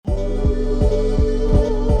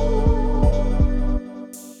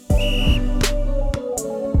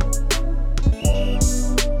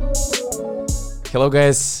Hello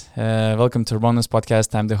guys, welcome to Urbanus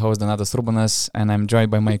podcast. I'm the host Donatas Urbanas and I'm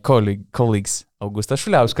joined by my colleagues Augustas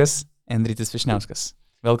Šuliauskas and Rytis Vyšniauskas.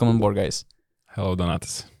 Welcome on board, guys. Hello,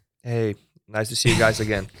 Donatas. Hey, nice to see you guys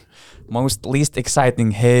again. Least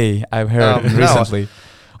exciting hey I've heard recently.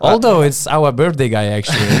 Although it's our birthday guy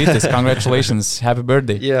actually. Rytis, congratulations. Happy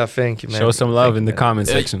birthday. Yeah, thank you, man. Show some love in the comment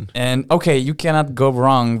section. And okay, you cannot go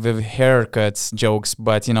wrong with haircuts jokes,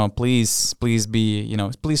 but please be,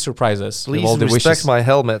 please surprise us with all the Please respect wishes. my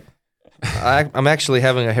helmet. I'm actually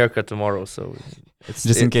having a haircut tomorrow, so it's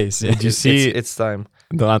Just in case. Yeah. Did you see, it's time.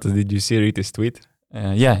 Donatas, did you see Rytis' tweet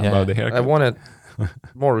Yeah. about the haircut? I wanted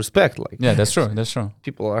more respect. Yeah, that's true.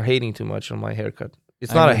 People are hating too much on my haircut.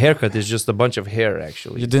 It's not a haircut, it's just a bunch of hair,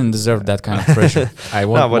 actually. You didn't deserve that kind of pressure. I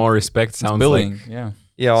want more respect. Sounds Billing, like yeah.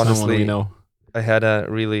 Yeah, someone honestly, we know. I had a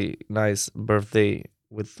really nice birthday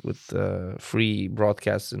with free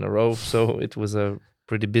broadcasts in a row, so it was a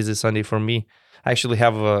pretty busy Sunday for me. I actually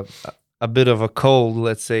have a bit of a cold,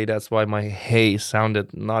 let's say. That's why my hey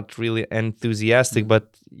sounded not really enthusiastic,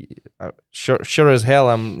 but sure as hell,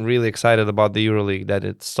 I'm really excited about the EuroLeague, that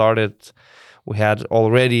it started. We had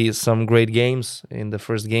already some great games in the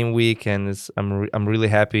first game week, and I'm really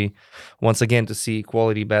happy once again to see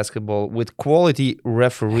quality basketball with quality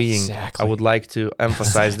refereeing. Exactly. I would like to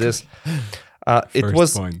emphasize this. It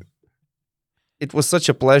was such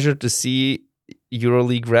a pleasure to see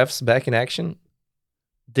EuroLeague refs back in action.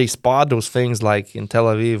 They spot those things like in Tel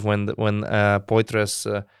Aviv when Poitras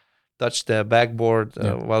touched the backboard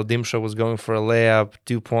while Dimsha was going for a layup.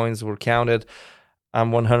 2 points were counted.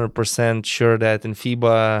 I'm 100% sure that in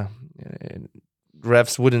FIBA,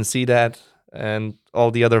 refs wouldn't see that, and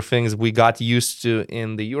all the other things we got used to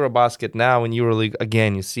in the Eurobasket. Now in EuroLeague,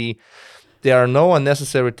 again, you see there are no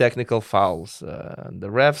unnecessary technical fouls. The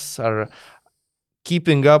refs are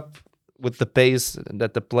keeping up with the pace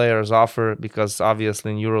that the players offer, because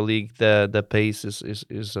obviously in EuroLeague the pace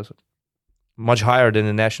is much higher than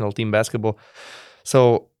in national team basketball.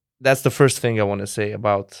 So that's the first thing I want to say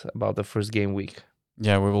about the first game week.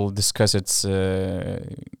 Yeah, we will discuss it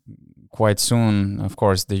quite soon. Of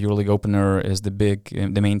course, the EuroLeague opener is the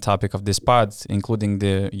main topic of this pod, including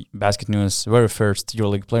the Basket News very first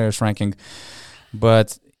EuroLeague players ranking.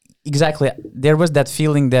 But exactly, there was that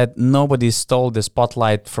feeling that nobody stole the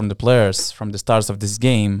spotlight from the players, from the stars of this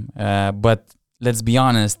game. But let's be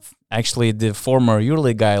honest, actually the former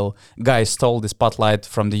EuroLeague guy stole the spotlight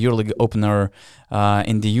from the EuroLeague opener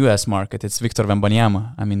in the US market. It's Victor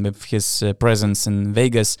Wembanyama. I mean, with his presence in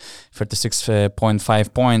Vegas,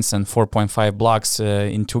 36.5 points and 4.5 blocks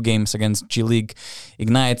in 2 games against G League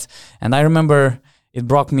Ignite. And I remember it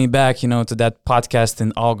brought me back, to that podcast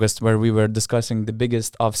in August where we were discussing the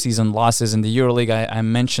biggest off-season losses in the EuroLeague. I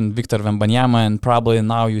mentioned Victor Wembanyama, and probably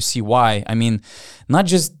now you see why. I mean, not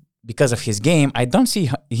just because of his game, I don't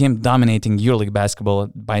see him dominating EuroLeague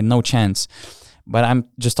basketball by no chance. But I'm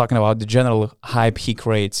just talking about the general hype he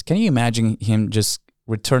creates. Can you imagine him just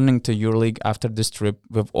returning to EuroLeague after this trip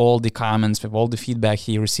with all the comments, with all the feedback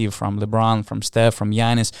he received from LeBron, from Steph, from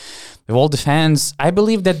Giannis, with all the fans? I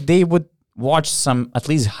believe that they would watch some, at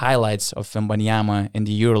least highlights of Wembanyama in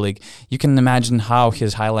the EuroLeague. You can imagine how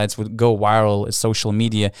his highlights would go viral in social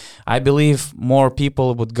media. I believe more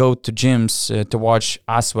people would go to gyms to watch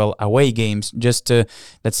as well away games, just to,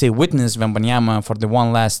 let's say, witness Wembanyama for the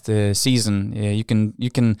one last season. You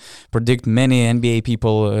can predict many NBA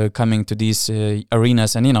people coming to these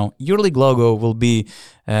arenas, and EuroLeague logo will be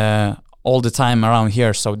all the time around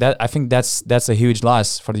here. So that, I think that's a huge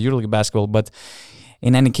loss for the EuroLeague basketball. But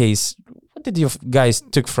in any case, what did you guys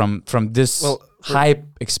took from this hype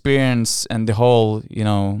experience and the whole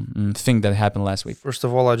thing that happened last week? First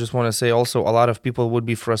of all, I just want to say also a lot of people would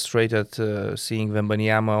be frustrated seeing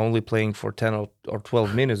Wembanyama only playing for 10 or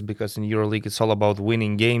 12 minutes, because in EuroLeague it's all about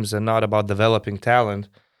winning games and not about developing talent.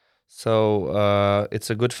 So it's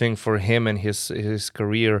a good thing for him and his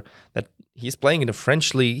career that he's playing in the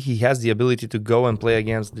French league. He has the ability to go and play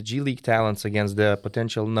against the G League talents, against the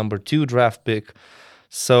potential number 2 draft pick.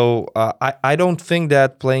 So I don't think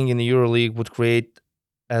that playing in the EuroLeague would create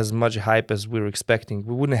as much hype as we're expecting.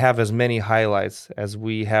 We wouldn't have as many highlights as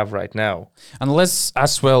we have right now. Unless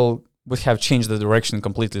as well would have changed the direction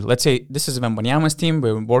completely. Let's say this is Wembanyama's team.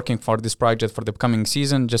 We're working for this project for the coming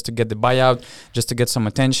season just to get the buyout, just to get some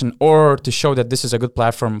attention, or to show that this is a good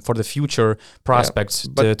platform for the future prospects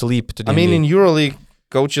to leap to the NBA. In EuroLeague,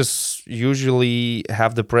 coaches usually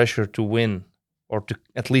have the pressure to win or to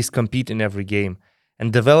at least compete in every game.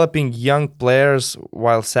 And developing young players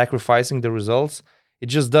while sacrificing the results, it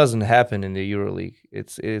just doesn't happen in the EuroLeague.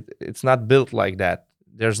 It's not built like that.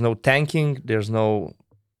 There's no tanking. There's no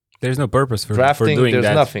There's no purpose for drafting. doing There's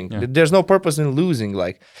that. nothing. Yeah. There's no purpose in losing.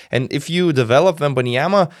 And if you develop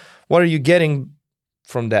Wembanyama, what are you getting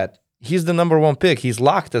from that? He's the number one pick. He's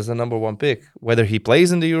locked as the number one pick, whether he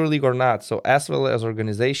plays in the EuroLeague or not. So as well as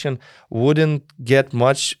organization wouldn't get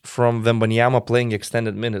much from Wembanyama playing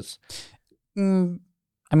extended minutes.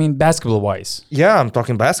 I mean, basketball-wise. Yeah, I'm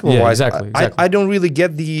talking basketball Yeah, wise. exactly. I don't really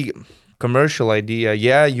get the commercial idea.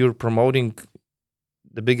 Yeah, you're promoting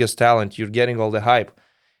the biggest talent. You're getting all the hype.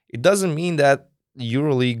 It doesn't mean that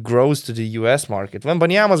EuroLeague grows to the US market.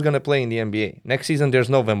 Wembanyama is going to play in the NBA. Next season, there's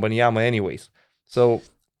no Wembanyama anyways. So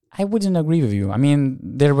I wouldn't agree with you. I mean,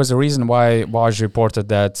 there was a reason why Woj reported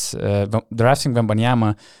that drafting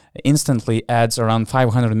Wembanyama instantly adds around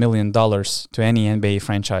 $500 million to any NBA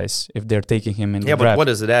franchise if they're taking him in the draft. but what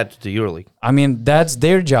does it add to the EuroLeague? I mean, that's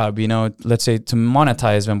their job, let's say, to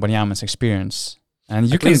monetize Wembanyama's experience. And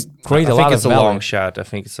you can create a lot of value. I think it's a long shot. I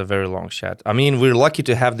think it's a very long shot. I mean, we're lucky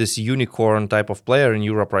to have this unicorn type of player in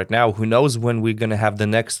Europe right now. Who knows when we're going to have the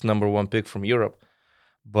next number one pick from Europe.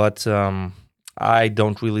 But I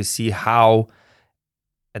don't really see how,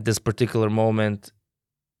 at this particular moment,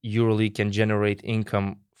 EuroLeague can generate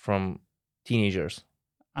income from teenagers.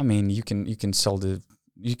 I mean, you can sell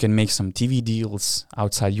you can make some TV deals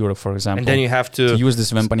outside Europe, for example. And then you have to use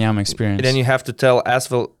this Wembanyama experience. And then you have to tell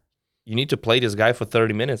Asvel, you need to play this guy for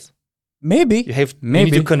 30 minutes. Maybe. You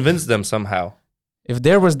need to convince them somehow. If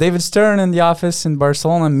there was David Stern in the office in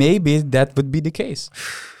Barcelona, maybe that would be the case.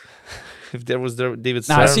 If there was David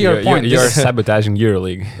Stern. I see your point. You're sabotaging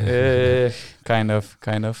EuroLeague. Kind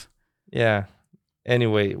of. Yeah.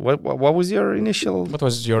 Anyway, what was your initial What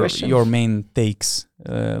was your question? your main takes,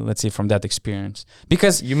 let's say, from that experience?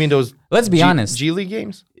 Because you mean those let's be honest, G League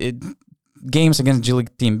games? Games against G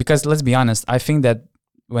League team. Because let's be honest, I think that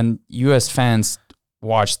when US fans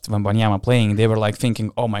watched Wembanyama playing, they were like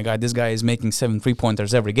thinking, oh my God, this guy is making 7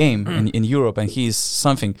 3-pointers every game in Europe and he's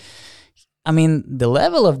something. I mean, the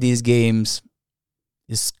level of these games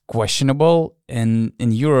is questionable, and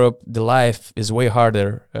in Europe, the life is way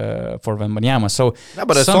harder for Wembanyama. So, no,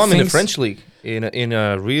 but I saw him in the French league in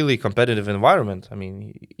a really competitive environment. I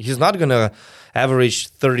mean, he's not gonna average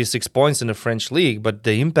 36 points in the French league, but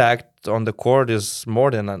the impact on the court is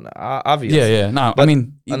more than obvious. Yeah. No, but I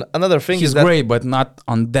mean, another thing he's is that great, but not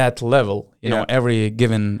on that level. You know, Yeah. every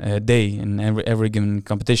given day in every given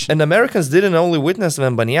competition. and Americans didn't only witness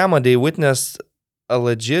Wembanyama; they witnessed a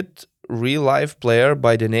legit real life player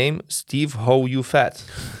by the name Steve Ho You Fat.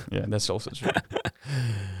 Yeah, that's also true.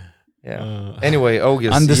 Yeah. Anyway,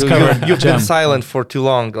 August, Undiscovered you've gem. been silent for too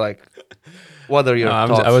long. Like, what are your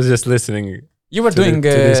thoughts? I was just listening. You were to doing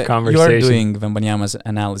this you are conversation. doing Wembanyama's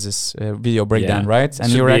analysis video breakdown, Yeah. right? And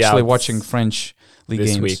Should you were be actually out watching French league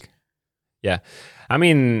this games. week. Yeah, I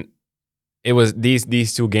mean, it was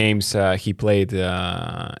these two games he played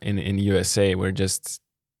in USA were just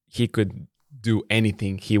he could do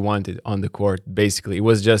anything he wanted on the court. Basically, it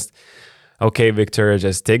was just okay, Victor,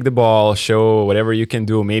 just take the ball, show whatever you can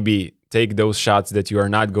do. Maybe take those shots that you are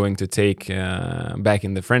not going to take back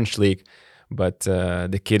in the French league. But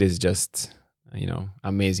the kid is just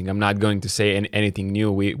amazing. I'm not going to say anything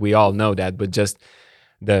new. We all know that, but just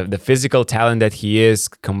the physical talent that he is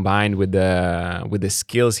combined with the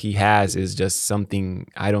skills he has is just something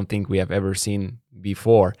I don't think we have ever seen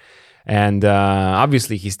before. And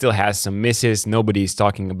obviously he still has some misses. Nobody's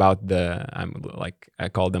talking about I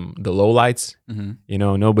call them the lowlights.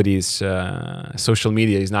 Mm-hmm. Nobody's social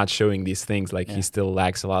media is not showing these things. He still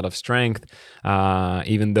lacks a lot of strength,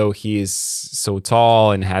 even though he is so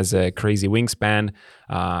tall and has a crazy wingspan.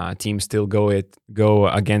 Teams still go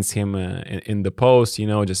against him in the post.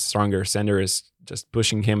 Just stronger center is just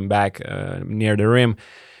pushing him back near the rim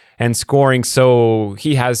and scoring. So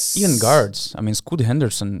he has even guards. I mean, Scoot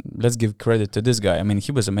Henderson. Let's give credit to this guy. I mean,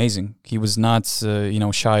 he was amazing. He was not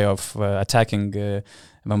shy of attacking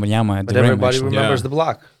Wembanyama at But the rim. everybody Actually. remembers the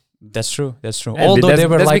block. That's true. And Although that's- there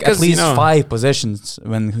were that's like because, at least 5 possessions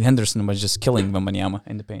when Henderson was just killing Wembanyama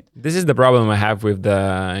in the paint. This is the problem I have with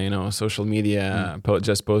the social media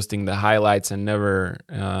just posting the highlights and never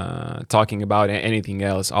talking about anything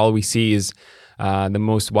else. All we see is the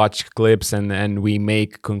most watched clips and we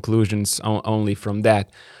make conclusions only from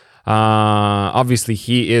that. Obviously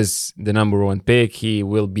he is the number one pick. He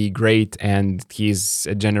will be great and he's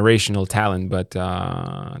a generational talent, but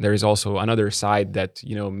there is also another side that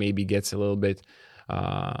maybe gets a little bit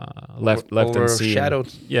left unseen.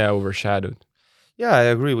 Overshadowed. Yeah, overshadowed. Yeah, I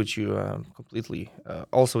agree with you completely.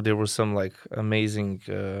 Also, there were some amazing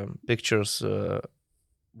pictures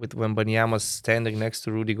with Wembanyama standing next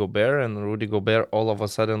to Rudy Gobert, and Rudy Gobert all of a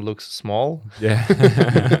sudden looks small. Yeah.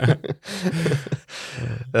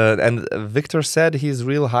 And Victor said his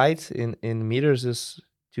real height in meters is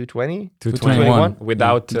 220. 221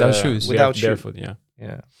 without shoes. Without shoes. barefoot. Yeah.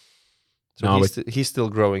 Yeah. So No, he's still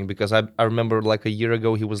growing, because I remember like a year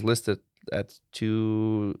ago he was listed at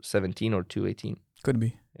 217 or 218. Could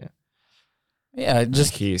be. Yeah. Yeah,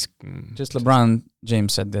 just he's LeBron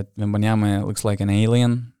James said that Wembanyama looks like an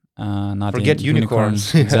alien. Not Forget a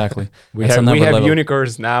unicorns. Exactly. we That's have another level.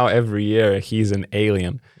 unicorns now every year. He's an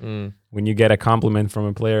alien. Mm. When you get a compliment from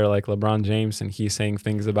a player like LeBron James and he's saying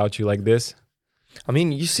things about you like this, I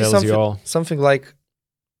mean, you see tells you all. something like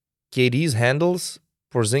KD's handles,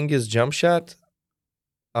 Porzingis' jump shot.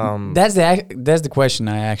 That's the question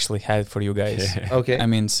I actually had for you guys. Okay. I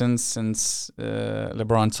mean, since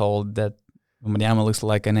LeBron told that Wembanyama looks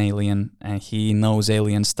like an alien and he knows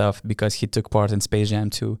alien stuff because he took part in Space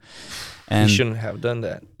Jam 2. And he shouldn't have done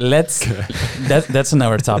that. that's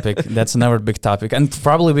another topic. That's another big topic. And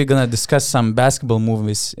probably we're going to discuss some basketball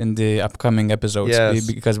movies in the upcoming episodes. Yes.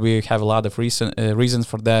 Because we have a lot of reasons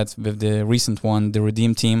for that with the recent one, the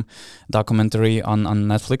Redeem Team documentary on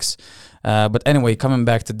Netflix. But anyway, coming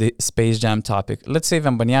back to the Space Jam topic, let's say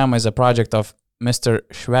Wembanyama is a project of Mr.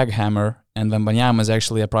 Schwaghammer, and Wembanyama is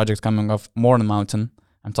actually a project coming off Morn Mountain.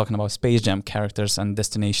 I'm talking about Space Jam characters and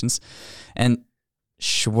destinations. And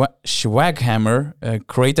Schwaghammer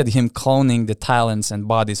created him cloning the talents and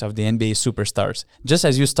bodies of the NBA superstars, just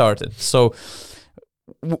as you started. So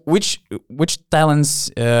which talents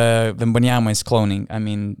Wembanyama is cloning? I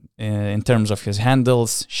mean, in terms of his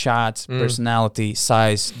handles, shots, personality,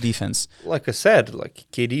 size, defense. Like I said, like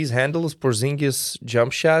KD's handles, Porzingis'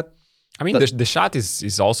 jump shot. I mean, the shot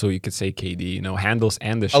is also, you could say, KD, handles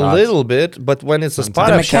and the shot. A little bit, but when it's a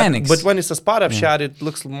spot up shot, shot, it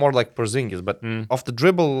looks more like Porzingis. But off the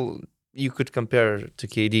dribble, you could compare to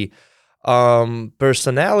KD.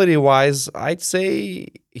 Personality-wise, I'd say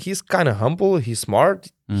he's kind of humble. He's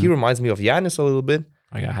smart. He reminds me of Giannis a little bit.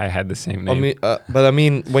 Oh, yeah, I had the same name. But I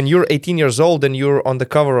mean, when you're 18 years old and you're on the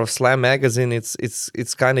cover of Slam magazine,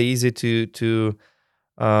 it's kind of easy to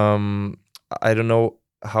I don't know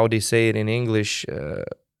how they say it in English,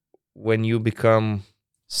 when you become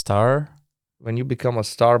star. When you become a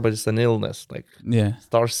star, but it's an illness, like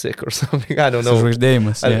star sick or something. I don't know.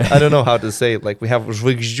 I don't know how to say it. Like we have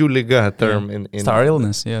žvaigždžių liga term in star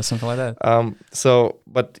illness, something like that.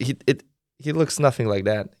 But he looks nothing like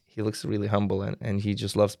that. He looks really humble and he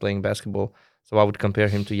just loves playing basketball. So I would compare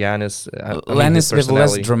him to Giannis. Giannis with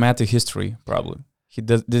less dramatic history, probably. He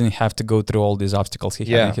didn't have to go through all these obstacles he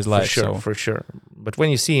had in his life. For sure. But when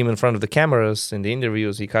you see him in front of the cameras in the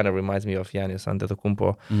interviews, he kind of reminds me of Giannis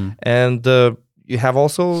Antetokounmpo. And you have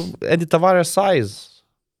also Eddie Tavares' size.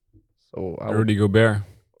 So Rudy Gobert.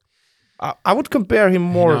 I would compare him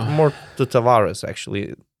more to Tavares,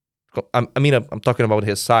 actually. I'm talking about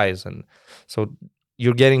his size. And so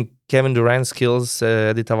you're getting Kevin Durant skills,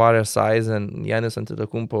 Eddie Tavares' size, and Giannis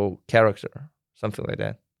Antetokounmpo character, something like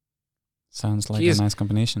that. Sounds like a nice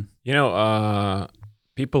combination.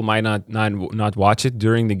 People might not watch it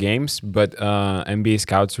during the games, but NBA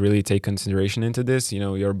scouts really take consideration into this.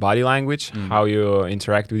 Your body language, how you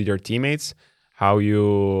interact with your teammates, how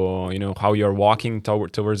you're walking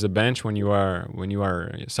towards the bench when you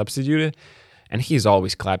are substituted. And he's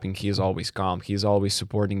always clapping. He's always calm. He's always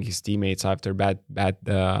supporting his teammates after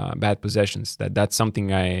bad possessions. That's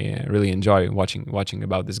something I really enjoy watching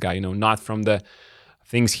about this guy. Not from the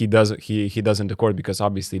things he does in the court, because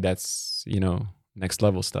obviously that's next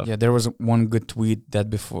level stuff. Yeah, there was one good tweet that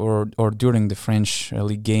before or during the French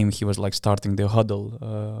league game, he was like starting the huddle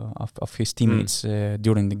of his teammates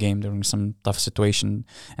during the game, during some tough situation,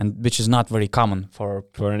 and which is not very common for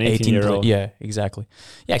an 18-year-old. Yeah, exactly.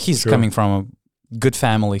 Yeah, he's coming from a good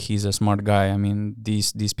family. He's a smart guy. I mean,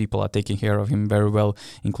 these people are taking care of him very well,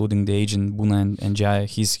 including the agent Buna and Jaya.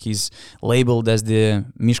 He's labeled as the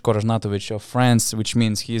Miško Ražnatović of France, which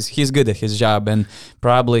means he's good at his job. And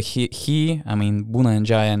probably Buna and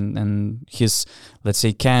Jaya and his, let's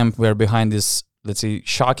say, camp were behind this, let's say,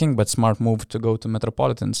 shocking but smart move to go to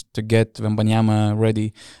Metropolitans to get Wembanyama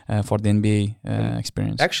ready for the NBA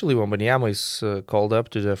experience. Actually, Wembanyama is called up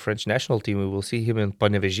to the French national team. We will see him in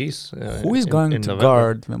Panevėžys. Who is going to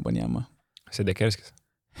guard Wembanyama? Sedekerskis.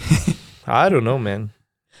 I don't know, man.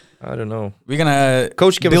 I don't know. We're gonna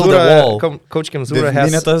Coach build a wall. Coach Kemzura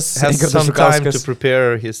has some time to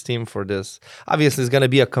prepare his team for this. Obviously, it's gonna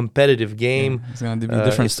be a competitive game. Yeah, it's gonna be a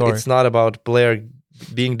different story. It's not about player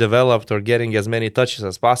being developed or getting as many touches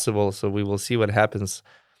as possible. So we will see what happens.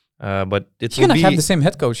 But it He's will gonna be have the same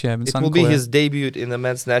head coach, yeah. it will be his debut in the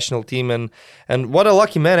men's national team, and what a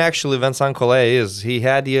lucky man actually Vincent Collet is. He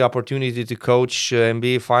had the opportunity to coach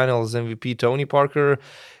NBA Finals MVP Tony Parker.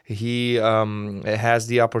 He has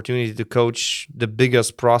the opportunity to coach the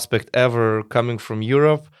biggest prospect ever coming from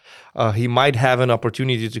Europe. He might have an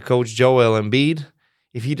opportunity to coach Joel Embiid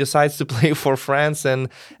if he decides to play for France, and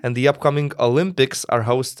the upcoming Olympics are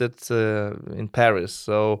hosted in Paris.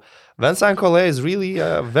 So Vincent Collet is really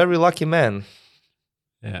a very lucky man,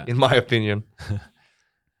 in my opinion.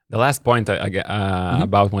 The last point I get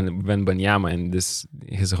about Wembanyama and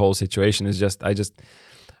his whole situation is I just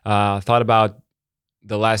thought about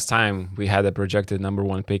the last time we had a projected number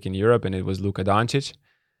 1 pick in Europe, and it was Luka Doncic,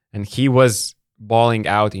 and he was balling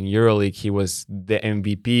out in EuroLeague. He was the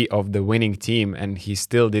MVP of the winning team, and he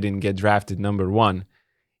still didn't get drafted number 1,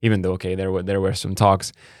 even though there were some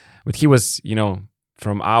talks. But he was,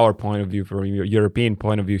 from our point of view, from a European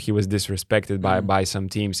point of view, he was disrespected by some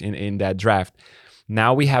teams in that draft.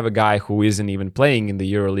 Now we have a guy who isn't even playing in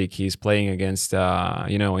the EuroLeague. He's playing against, in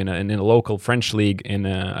a local French league,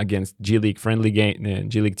 against G League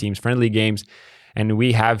teams, friendly games, and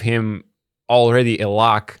we have him already a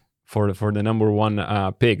lock for the number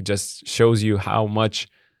 1 pick. Just shows you how much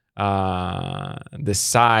the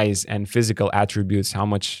size and physical attributes, how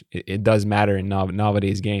much it does matter in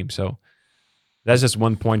nowadays game. So that's just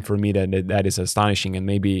one point for me that is astonishing, and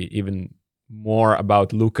maybe even more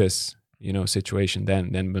about Lucas, situation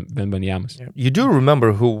than Wembanyama's. You do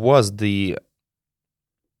remember who was the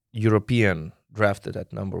European drafted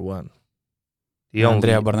at number 1? The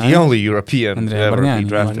only European to ever be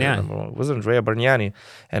drafted at number 1 was Andrea Bargnani,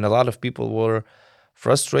 and a lot of people were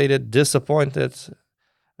frustrated, disappointed.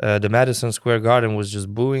 The Madison Square Garden was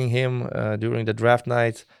just booing him during the draft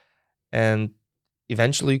night, and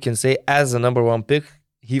eventually you can say as a number 1 pick,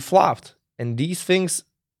 he flopped. And these things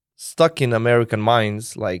stuck in American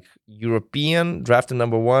minds, like European drafted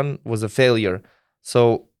number 1 was a failure.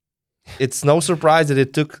 So it's no surprise that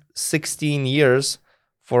it took 16 years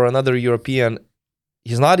for another European.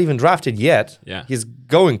 He's not even drafted yet. Yeah. He's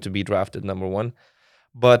going to be drafted number 1.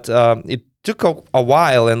 But it took a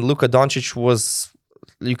while, and Luka Doncic was,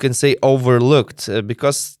 you can say, overlooked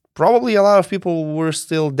because probably a lot of people were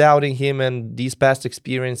still doubting him, and these past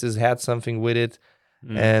experiences had something with it.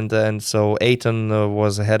 And so Ayton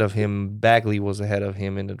was ahead of him, Bagley was ahead of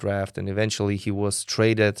him in the draft, and eventually he was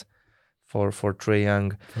traded for Trae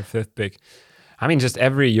Young. For 5th pick. I mean, just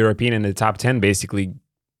every European in the top 10 basically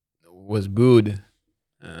was booed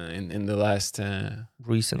in the last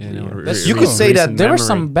recently. You could say that there were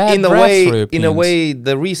some bad in a way,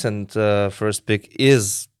 the recent first pick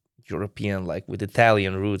is European, like with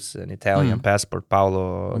Italian roots and Italian passport,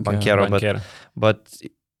 Paolo Banchero. But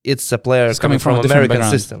it's a player coming from an American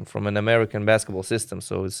system, from an American basketball system,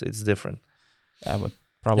 so it's different. Yeah, but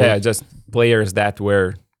probably just players that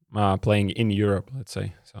were playing in Europe, let's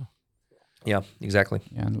say. So yeah, exactly.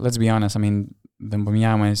 Yeah, let's be honest. I mean,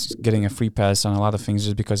 Wembanyama is getting a free pass on a lot of things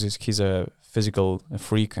just because he's a physical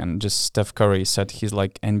freak, and just Steph Curry said he's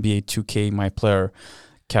like NBA 2K my player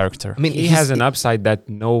character. I mean, he has an upside that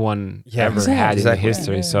no one ever had in the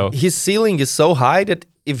history. So his ceiling is so high that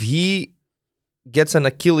if he gets an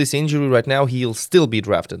Achilles injury right now, he'll still be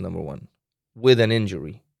drafted number 1 with an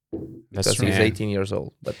injury. Because he's 18 years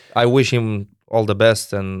old. But I wish him all the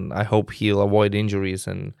best, and I hope he'll avoid injuries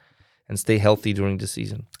and stay healthy during the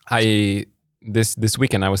season. This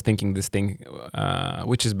weekend I was thinking this thing,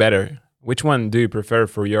 which is better? Which one do you prefer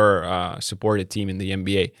for your supported team in the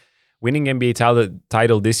NBA? Winning NBA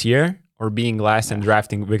title this year, or being last and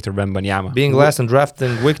drafting Victor Wembanyama? Being last and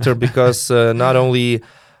drafting Victor because not only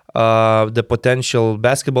the potential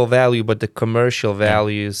basketball value, but the commercial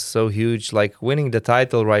value is so huge. Like winning the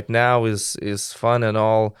title right now is fun and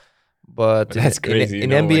all, but that's crazy. In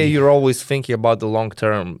NBA, you're always thinking about the long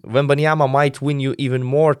term. Wembanyama might win you even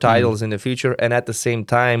more titles in the future, and at the same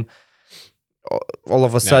time, all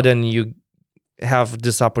of a sudden you have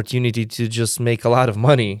this opportunity to just make a lot of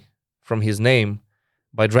money from his name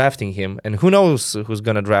by drafting him, and who knows who's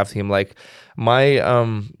gonna draft him. Like my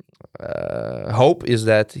hope is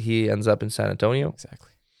that he ends up in San Antonio. Exactly.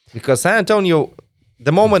 Because San Antonio,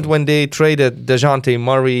 the moment when they traded DeJounte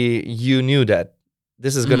Murray, you knew that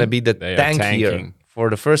this is going to be the tank year. For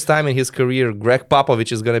the first time in his career, Greg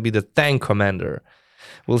Popovich is going to be the tank commander.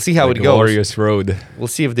 We'll see how it goes. Glorious road. We'll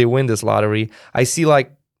see if they win this lottery. I see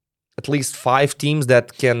like at least 5 teams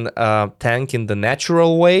that can tank in the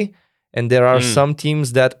natural way. And there are some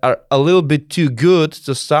teams that are a little bit too good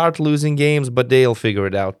to start losing games, but they'll figure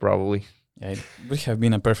it out probably. Yeah, it would have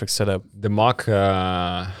been a perfect setup. The mock,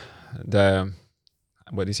 the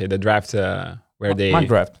draft where they mock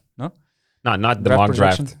draft. Not the Draft mock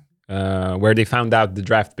projection? draft, where they found out the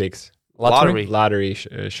draft picks. Lottery. Lottery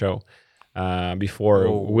show. Before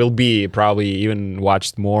Oh. will be probably even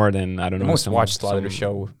watched more than I don't The know most watched lottery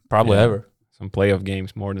show probably yeah. ever. some playoff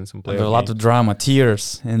games more than some There playoff a lot games. of drama,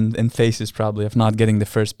 tears, and faces probably of not getting the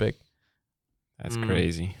first pick. That's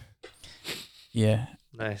crazy. Yeah.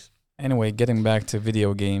 Nice. Anyway, getting back to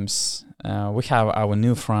video games, we have our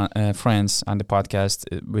new friends on the podcast,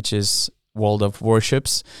 which is World of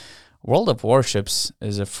Warships. World of Warships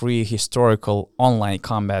is a free historical online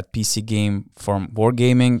combat PC game from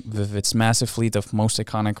wargaming with its massive fleet of most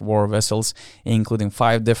iconic war vessels, including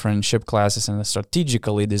 5 different ship classes and a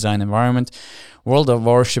strategically designed environment. World of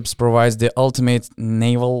Warships provides the ultimate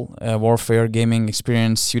naval warfare gaming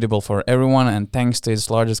experience suitable for everyone, and thanks to its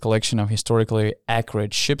largest collection of historically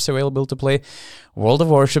accurate ships available to play, World of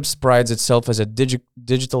Warships prides itself as a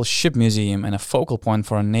digital ship museum and a focal point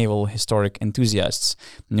for naval historic enthusiasts.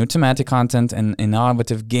 New thematic content and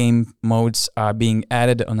innovative game modes are being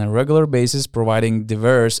added on a regular basis, providing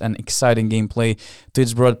diverse and exciting gameplay to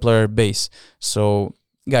its broad player base. So,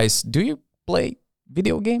 guys, do you play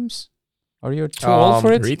video games? Are you too old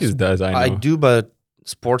for it? Ritus does, I know. I do, but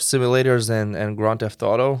sports simulators and Grand Theft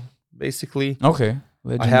Auto, basically. Okay.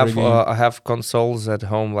 I have consoles at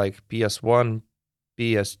home like PS1,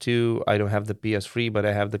 PS2. I don't have the PS3, but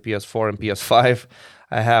I have the PS4 and PS5.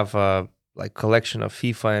 I have like collection of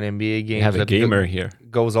FIFA and NBA games. You have a that gamer here.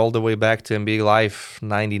 goes all the way back to NBA Live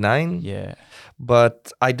 99. Yeah.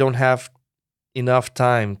 But I don't have enough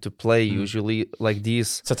time to play usually like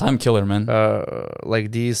these It's a time killer, man.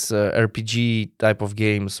 RPG type of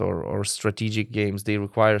games or strategic games. They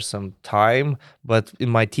require some time, but in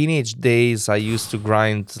my teenage days I used to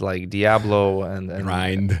grind like Diablo and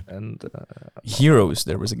Heroes,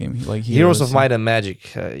 there was a game like Heroes of Might and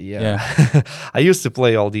Magic. I used to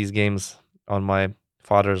play all these games on my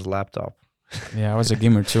father's laptop. Yeah, I was a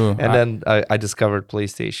gamer too. And then I discovered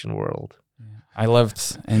PlayStation World. I loved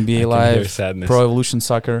NBA hear Live. sadness. Pro Evolution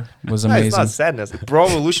Soccer was amazing. It's not sadness. Pro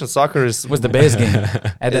Evolution Soccer was the best game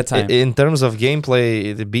at that time. In terms of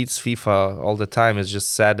gameplay, it beats FIFA all the time. It's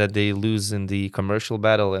just sad that they lose in the commercial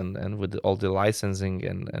battle and with all the licensing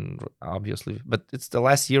and obviously. But it's the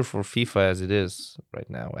last year for FIFA as it is right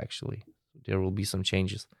now, actually. There will be some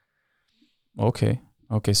changes. Okay,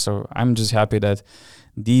 so I'm just happy that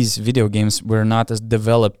these video games were not as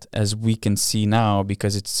developed as we can see now,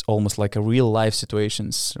 because it's almost like a real life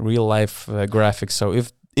situations, real life graphics. So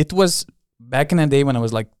if it was back in the day when I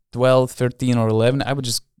was like 12, 13 or 11, I would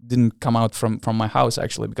just didn't come out from my house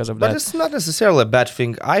actually because of that. But it's not necessarily a bad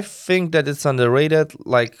thing. I think that it's underrated,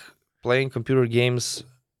 like playing computer games,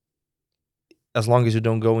 as long as you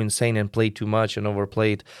don't go insane and play too much and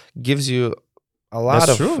overplay it, gives you a lot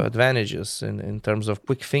That's of true. advantages in terms of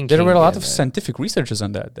quick thinking. There were a lot of and, scientific researches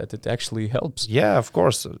on that it actually helps. Yeah, of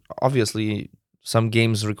course. Obviously, some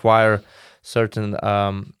games require certain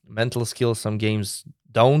mental skills. Some games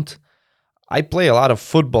don't. I play a lot of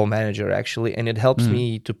Football Manager actually, and it helps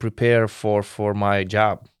me to prepare for my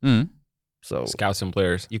job. So Scouts and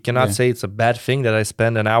players. you cannot say it's a bad thing that I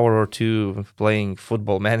spend an hour or two playing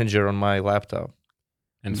Football Manager on my laptop.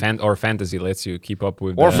 And fantasy lets you keep up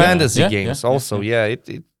with Or the- fantasy Yeah, games yeah, also. Yeah,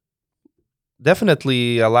 it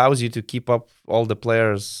definitely allows you to keep up all the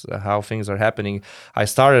players, how things are happening. I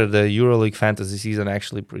started the EuroLeague fantasy season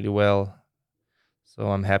actually pretty well,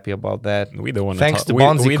 so I'm happy about that. We don't want Thanks to we,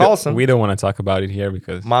 Bonzi we Carlson. We don't want to talk about it here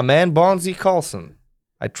because My man Bonzi Carlson,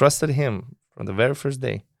 I trusted him from the very first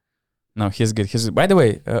day. No, he's good. By the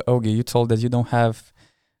way, Ogi, you told that you don't have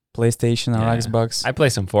PlayStation or Yeah. Xbox. I play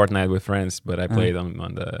some Fortnite with friends, but I played on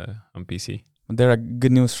PC. There are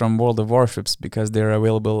good news from World of Warships because they're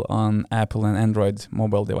available on Apple and Android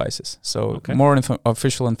mobile devices. So more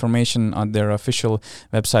official information on their official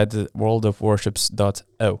website,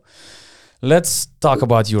 worldofwarships.io. Let's talk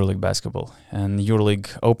about EuroLeague basketball and EuroLeague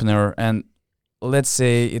opener. And let's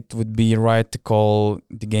say it would be right to call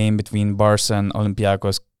the game between Barca and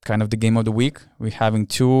Olympiacos kind of the game of the week. We're having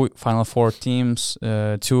 2 Final Four teams,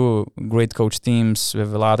 2 great coach teams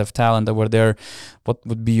with a lot of talent over there. What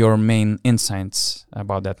would be your main insights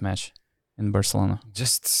about that match in Barcelona?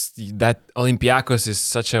 Just that Olympiacos is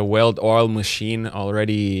such a well-oiled machine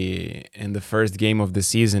already in the first game of the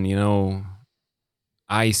season. You know,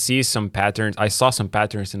 I see some patterns. I saw some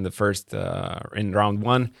patterns in the first in round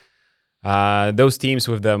 1. Those teams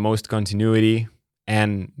with the most continuity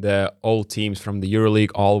and the old teams from the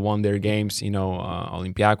EuroLeague all won their games. You know,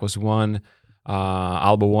 Olympiacos won,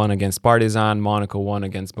 Alba won against Partizan, Monaco won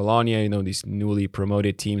against Bologna. You know, these newly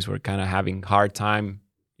promoted teams were kind of having hard time,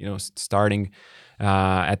 you know, starting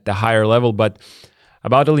at the higher level. But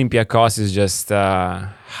about Olympiacos is just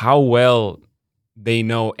how well they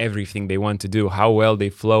know everything they want to do, how well they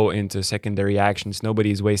flow into secondary actions.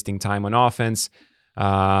 Nobody's wasting time on offense,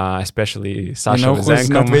 especially Sasha Who's Vezenkov.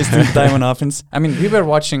 not wasting time on offense? I mean, we were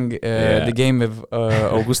watching the game with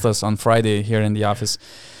Augustas on Friday here in the office,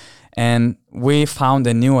 and we found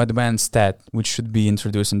a new advanced stat which should be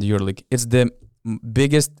introduced in the EuroLeague. It's the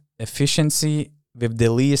biggest efficiency with the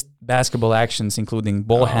least basketball actions, including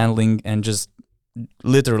ball handling and just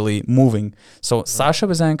literally moving. So Sasha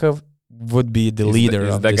Vezenkov would be the leader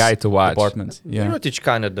is of the this guy to watch. department. Yeah. Mirotic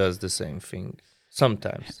kind of does the same thing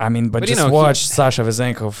sometimes. I mean, but But, just watch Sasha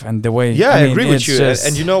Vezenkov and the way. Yeah, I agree with it's you. just-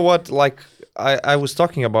 And you know what? Like, I was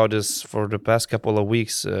talking about this for the past couple of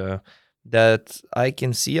weeks, that I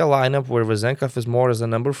can see a lineup where Vezenkov is more as a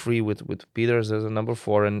number 3 with Peters as a number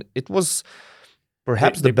 4. And it was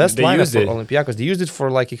perhaps the best they lineup used for it. Olympiacos. They used it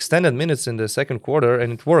for like extended minutes in the second quarter,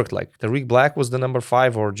 and it worked. Like Tariq Black was the number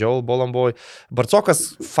 5, or Joel Bolomboy.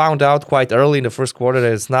 Bartzokas found out quite early in the first quarter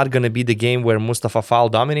that it's not going to be the game where Mustafa Fall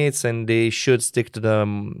dominates, and they should stick to the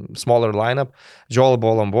smaller lineup. Joel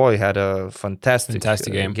Bolomboy had a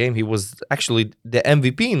fantastic game. He was actually the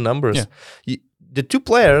MVP in numbers. Yeah. The two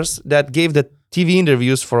players that gave the TV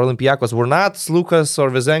interviews for Olympiacos were not Slukas or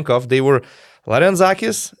Vezenkov. They were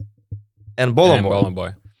Larenzakis and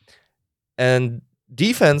Bolomboy. And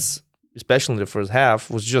defense, especially in the first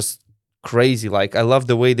half, was just crazy. Like, I love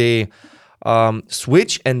the way they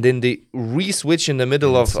switch and then they re-switch in the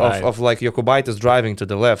middle of like Jokubaitis driving to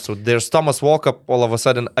the left. So there's Thomas Walkup all of a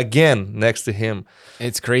sudden again next to him.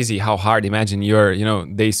 It's crazy how hard. Imagine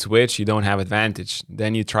they switch, you don't have advantage.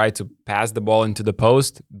 Then you try to pass the ball into the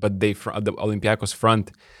post, but the Olympiacos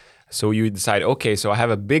front. So you decide, okay, so I have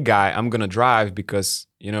a big guy, I'm going to drive because,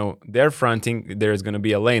 they're fronting, there's going to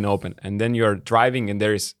be a lane open. And then you're driving and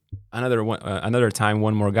there's another time,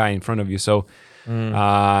 one more guy in front of you. So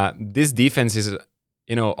this defense is,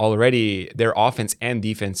 already, their offense and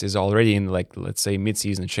defense is already in, like, let's say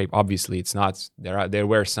mid-season shape. Obviously, it's not, there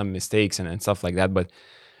were some mistakes and stuff like that, but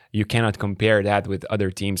you cannot compare that with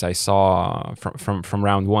other teams I saw from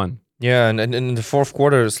round one. Yeah, and in the fourth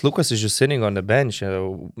quarter, Slukas is just sitting on the bench.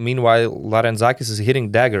 Meanwhile, Larenzakis is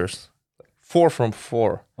hitting daggers. 4 from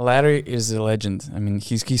 4. Larry is a legend. I mean,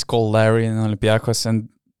 he's called Larry in Olympiacos, and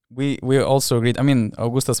we also agreed. I mean,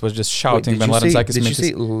 Augustas was just shouting when Larenzakis Did you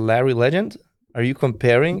say Larry Legend? Are you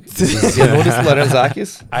comparing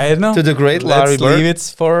Larenzakis I don't know. to the great Larry Let's Bird? leave it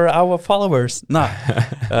for our followers. No,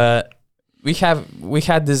 we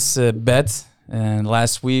had this bet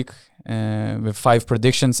last week with 5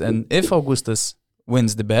 predictions, and if Augustas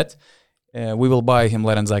wins the bet, we will buy him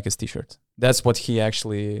Larenzakis t-shirt. That's what he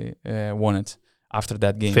actually wanted after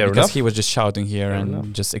that game. Fair because enough. he was just shouting here Fair and enough.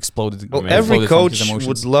 just exploded. Well, exploded every from his coach emotions.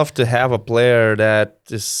 would love to have a player that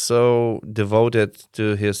is so devoted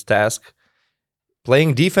to his task.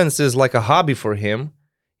 Playing defense is like a hobby for him.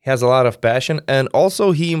 He has a lot of passion, and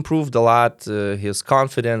also he improved a lot his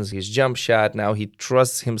confidence, his jump shot. Now he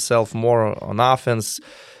trusts himself more on offense.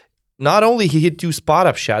 Not only he hit 2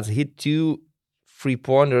 spot-up shots, he hit 2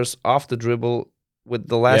 3-pointers off the dribble with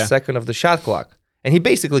the last second of the shot clock. And he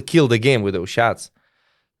basically killed the game with those shots.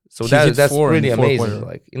 So that's pretty amazing.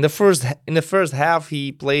 Like in the first half,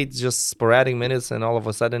 he played just sporadic minutes, and all of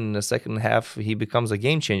a sudden in the second half, he becomes a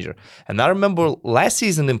game changer. And I remember last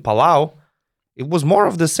season in Palau, it was more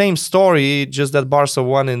of the same story, just that Barca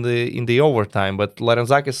won in the overtime. But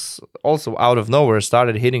Larenzakis also out of nowhere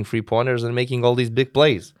started hitting 3-pointers and making all these big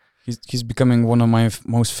plays. He's becoming one of my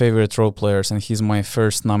most favorite role players, and he's my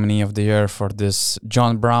first nominee of the year for this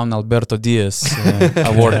John Brown Alberto Diaz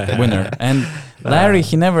award winner. And Larry,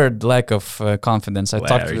 he never had lack of confidence. I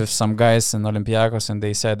talked with some guys in Olympiacos, and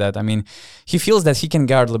they said that, I mean, he feels that he can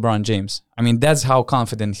guard LeBron James. I mean, that's how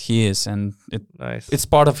confident he is, and it's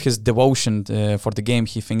part of his devotion for the game.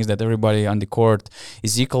 He thinks that everybody on the court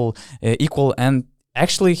is equal, and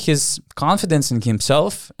actually, his confidence in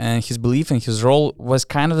himself and his belief in his role was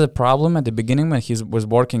kind of the problem at the beginning when he was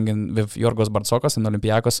working with Yorgos Bartzokas and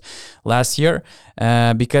Olympiacos last year,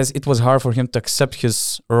 because it was hard for him to accept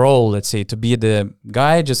his role, let's say, to be the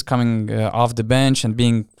guy just coming off the bench and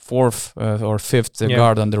being 4th or 5th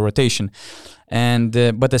guard on the rotation. And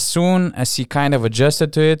but as soon as he kind of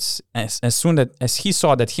adjusted to it, as soon as he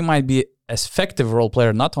saw that he might be as effective role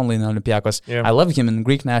player, not only in Olympiacos, I love him in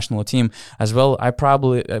Greek national team as well. I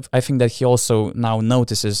think that he also now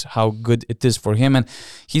notices how good it is for him, and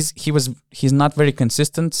he's not very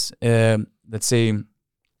consistent. Let's say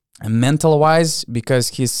mental-wise, because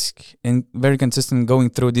he's very consistent going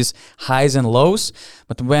through these highs and lows.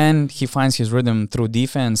 But when he finds his rhythm through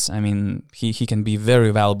defense, I mean, he can be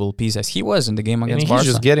very valuable piece, as he was in the game against Barca.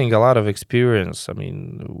 He's just getting a lot of experience. I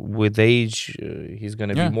mean, with age, he's going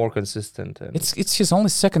to be more consistent. And it's his only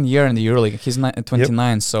second year in the EuroLeague. He's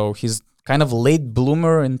 29, so he's kind of late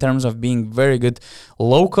bloomer in terms of being very good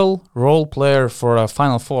local role player for a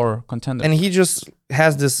Final Four contender. And he just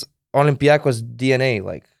has this Olympiacos DNA.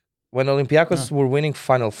 Like, when Olympiacos were winning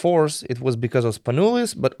Final Fours, it was because of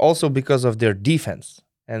Spanoulis, but also because of their defense.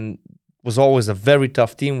 And was always a very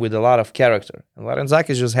tough team with a lot of character. And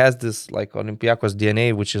Larenzakis just has this like Olympiacos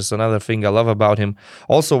DNA, which is another thing I love about him.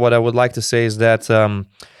 Also, what I would like to say is that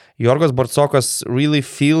Yorgos Bortsokos really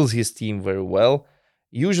feels his team very well.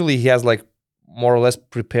 Usually he has like more or less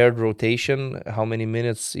prepared rotation, how many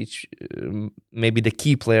minutes each, maybe the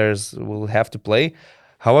key players will have to play.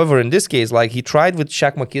 However, in this case, like he tried with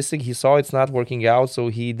Shaq McKissick, he saw it's not working out, so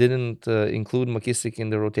he didn't include McKissick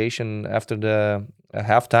in the rotation after the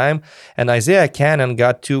halftime. And Isaiah Cannon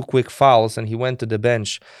got 2 quick fouls, and he went to the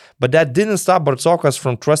bench. But that didn't stop Bortsokos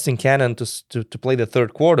from trusting Cannon to play the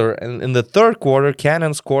third quarter. And in the third quarter,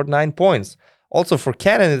 Cannon scored 9 points. Also, for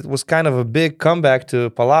Cannon, it was kind of a big comeback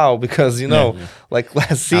to Palau because, like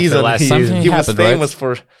last season, he was famous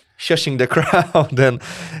for shushing the crowd,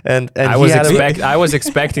 and I was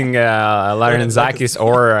expecting Larenzakis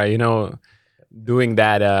or doing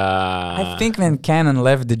that. I think when Cannon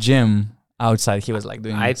left the gym outside, he was like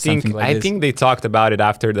doing. I think they talked about it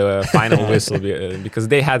after the final whistle because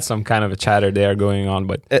they had some kind of a chatter there going on.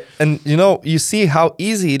 But and you see how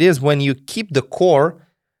easy it is when you keep the core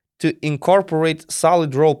to incorporate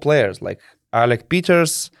solid role players like Alec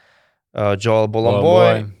Peters, Joel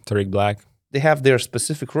Bolomboy, Tariq Black. They have their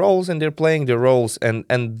specific roles and they're playing their roles, and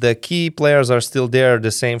the key players are still there,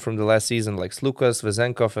 the same from the last season, like Slukas,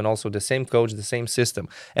 Vezenkov, and also the same coach, the same system.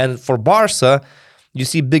 And for Barca, you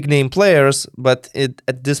see big name players, but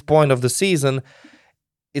at this point of the season,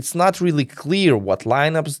 it's not really clear what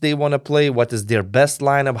lineups they want to play, what is their best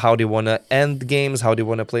lineup, how they want to end games, how they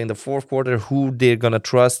want to play in the fourth quarter, who they're going to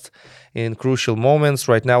trust in crucial moments.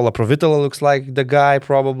 Right now, La Provitola looks like the guy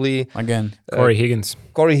probably. Again, Corey Higgins,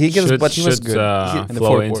 but he was good.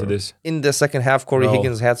 Flow into this. In the second half, Corey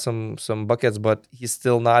Higgins had some buckets, but he's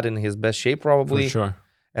still not in his best shape probably. For sure.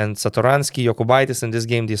 And Satoransky, Jokubaitis in this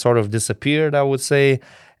game, they sort of disappeared, I would say.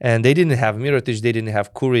 And they didn't have Mirotic, they didn't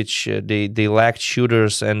have Kuric, they lacked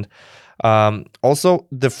shooters. And also,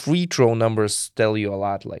 the free throw numbers tell you a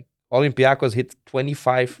lot. Like, Olympiacos hit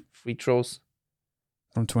 25 free throws.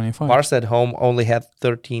 From 25. Barca at home only had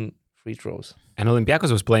 13 free throws. And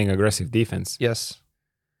Olympiacos was playing aggressive defense. Yes.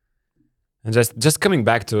 And just coming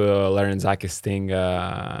back to Larenzakis thing,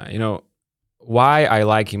 why I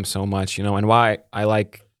like him so much, and why I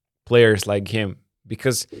like players like him,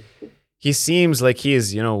 because he seems like he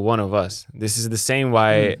is, one of us. This is the same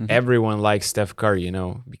why everyone likes Steph Curry,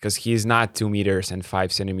 because he's not 2 meters and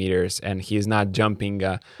 5 centimeters, and he's not jumping,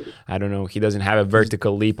 he doesn't have a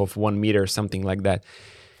vertical leap of 1 meter, something like that.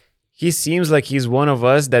 He seems like he's one of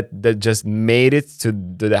us that just made it to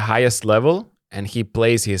the highest level, and he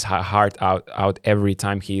plays his heart out every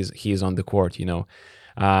time he's on the court,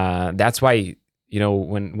 That's why,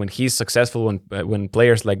 when he's successful, when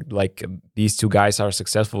players like these two guys are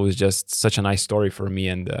successful, is just such a nice story for me,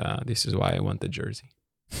 and this is why I want the jersey.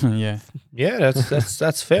 Yeah,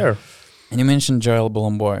 that's fair. And you mentioned Joel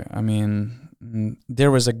Bolomboy. I mean,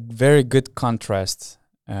 there was a very good contrast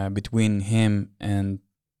between him and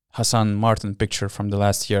Hassan Martin picture from the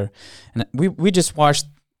last year, and we just watched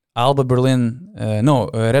Alba Berlin,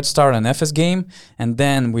 Red Star and Efes game, and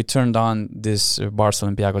then we turned on this Barca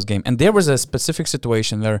Olympiacos game. And there was a specific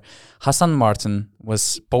situation where Hassan Martin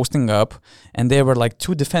was posting up, and there were like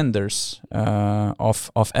 2 defenders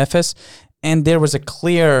of Efes, and there was a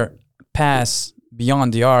clear pass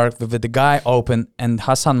beyond the arc with the guy open, and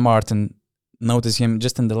Hassan Martin noticed him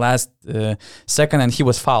just in the last second, and he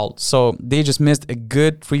was fouled. So they just missed a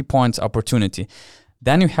good 3-point opportunity.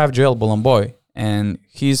 Then you have Joel Bolomboy, and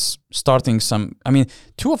he's starting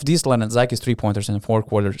 2 of these Larenzakis 3-pointers in the fourth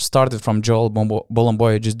quarter started from Joel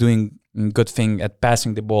Bolomboy just doing good thing at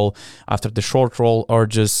passing the ball after the short roll or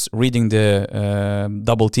just reading the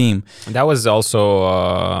double team. And that was also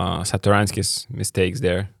Satoransky's mistakes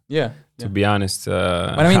there. Yeah. To be honest,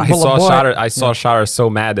 I saw Sharar so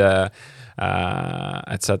mad at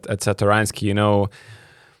Satoransky,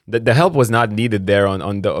 The help was not needed there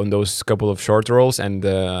on those couple of short rolls, and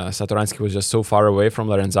Satoransky was just so far away from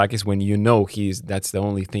Larenzakis when that's the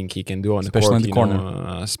only thing he can do on especially the court, in the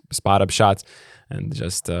corner. Spot up shots, and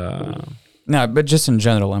just No, but just in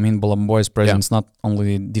general, I mean, Bolomboy's presence not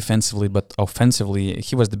only defensively but offensively,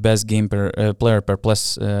 he was the best player per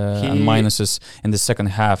plus and minuses in the second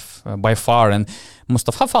half by far. And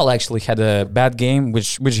Mustafa Fall actually had a bad game,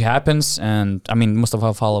 which happens. And I mean,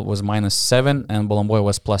 Mustafa Fall was -7 and Bolomboy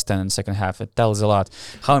was +10 in the second half. It tells a lot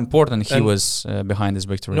how important he was behind this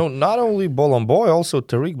victory. No, not only Bolomboy, also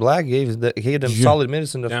Tariq Black gave them solid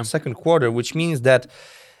minutes in the second quarter, which means that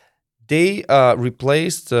they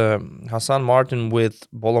replaced Hassan Martin with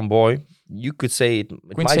Bolomboy. You could say it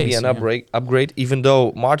might be an upgrade, even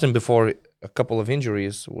though Martin, before a couple of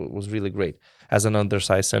injuries, was really great as an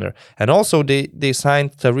undersized center. And also, they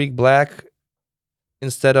signed Tariq Black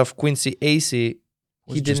instead of Quincy Acey.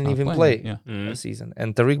 He didn't even play this season.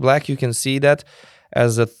 And Tariq Black, you can see that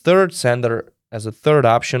as a third center, as a third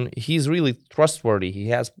option, he's really trustworthy. He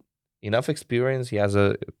has enough experience, he has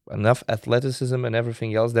enough athleticism and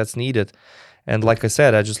everything else that's needed. And like I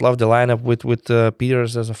said, I just love the lineup with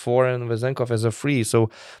Peters as a 4 and Vezenkov as a 3. So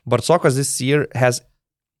Bartzokas this year has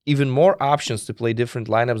even more options to play different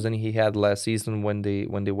lineups than he had last season when they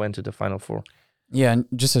went to the Final Four. Yeah, and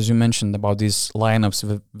just as you mentioned about these lineups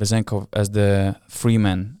with Vezenkov as the 3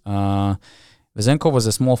 man, Vezenkov was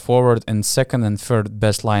a small forward and second and third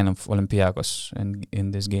best line of Olympiacos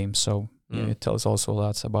in this game. So it tells also a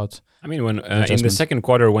lot about. I mean, when in the second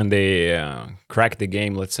quarter, when they cracked the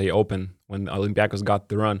game, let's say open, when Olympiacos got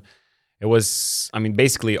the run, it was, I mean,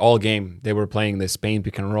 basically all game they were playing the Spain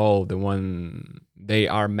pick and roll, the one they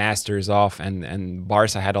are masters of, and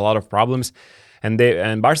Barca had a lot of problems, and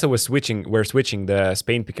Barca were switching the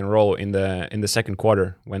Spain pick and roll in the second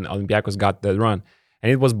quarter when Olympiacos got the run,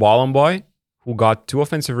 and it was Bolomboy who got 2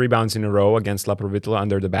 offensive rebounds in a row against La Provitola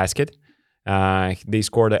under the basket. They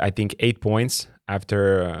scored, I think, 8 points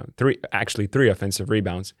after 3 offensive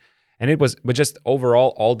rebounds. And but just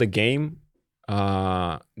overall, all the game,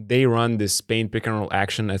 they run this Spain pick and roll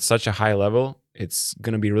action at such a high level. It's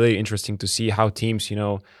going to be really interesting to see how teams,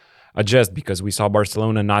 adjust, because we saw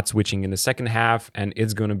Barcelona not switching in the second half, and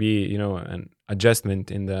it's going to be, an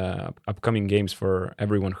adjustment in the upcoming games for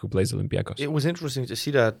everyone who plays Olympiacos. It was interesting to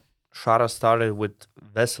see that Shara started with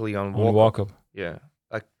Vesely on walk-up. Yeah.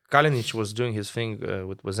 Kalinic was doing his thing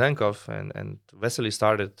with Vezenkov, and Vesely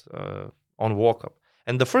started on walk-up.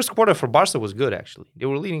 And the first quarter for Barca was good, actually. They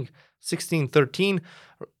were leading 16-13.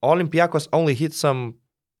 Olympiacos only hit some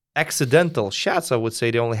accidental shots, I would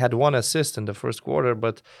say. They only had 1 assist in the first quarter,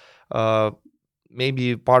 but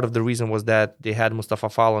maybe part of the reason was that they had Mustafa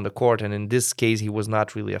Fall on the court, and in this case, he was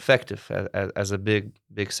not really effective as a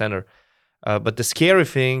big center. But the scary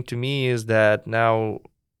thing to me is that now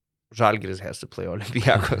Žalgiris has to play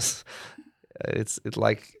Olympiacos. It's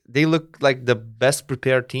like they look like the best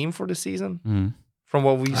prepared team for the season from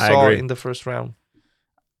what we saw in the first round.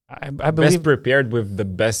 I believe best prepared with the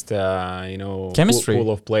best, chemistry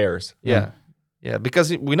pool of players. Yeah,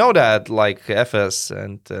 because we know that like FS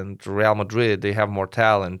and Real Madrid, they have more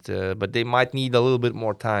talent, but they might need a little bit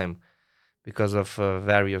more time because of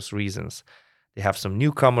various reasons. They have some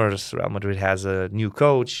newcomers. Real Madrid has a new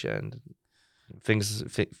coach, and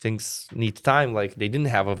things need time. Like they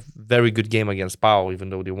didn't have a very good game against Pau, even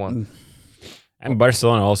though they won. And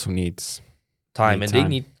Barcelona also needs time. They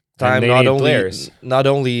need time, not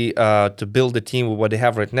only to build the team with what they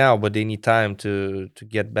have right now, but they need time to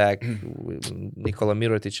get back with Nikola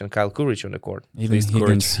Mirotic and Kyle Kuric on the court. Even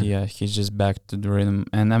Higgins, he's just back to the rhythm.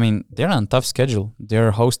 And I mean, they're on a tough schedule.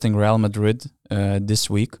 They're hosting Real Madrid this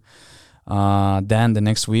week. Then the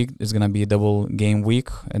next week is going to be a double game week,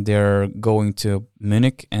 and they're going to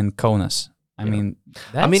Munich and Kaunas. I mean,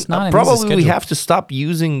 not probably we have to stop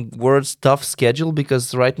using words tough schedule,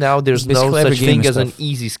 because right now there's no such thing as an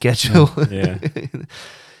easy schedule.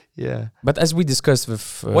 Yeah. But as we discussed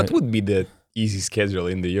with... what would be the easy schedule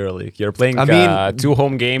in the EuroLeague? You're playing 2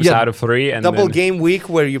 home games out of 3. And double game week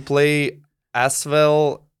where you play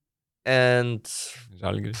Asvel and...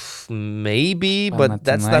 Maybe, but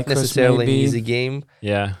that's not necessarily an easy game.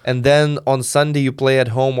 Yeah. And then on Sunday you play at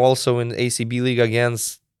home also in ACB League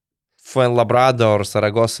against Fuenlabrada or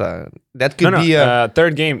Zaragoza. That could be a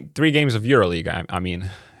 3 games of EuroLeague. I mean,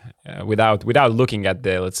 without looking at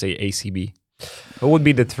the, let's say, ACB. What would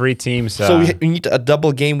be the 3 teams? So you need a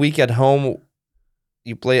double game week at home.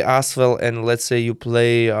 You play Asvel, and let's say you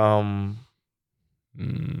play I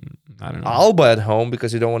don't know, Alba at home,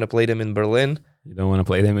 because you don't want to play them in Berlin. You don't want to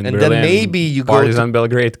play them in and Berlin. Then maybe you Partizan go to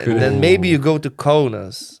Belgrade. And then maybe you go to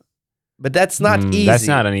Kaunas, but that's not easy. That's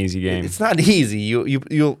not an easy game. It's not easy.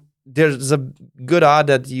 You there's a good odd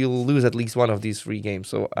that you'll lose at least one of these 3 games.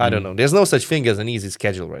 So I don't know. There's no such thing as an easy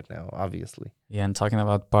schedule right now, obviously. Yeah, and talking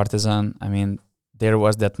about Partizan, I mean, there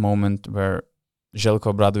was that moment where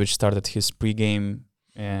Željko Obradović started his pregame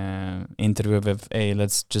interview with, "Hey,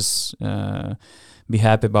 let's just be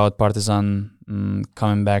happy about Partizan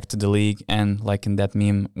coming back to the league." And like in that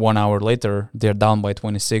meme, 1 hour later, they're down by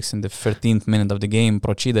 26 in the 13th minute of the game.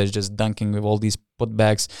 Procida is just dunking with all these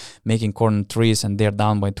putbacks, making corner threes, and they're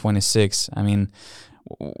down by 26. I mean,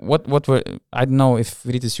 what were, I don't know if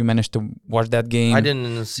Rytis, you managed to watch that game. I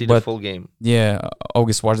didn't see the full game. Yeah,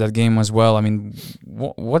 August watched that game as well. I mean,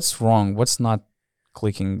 what's wrong? What's not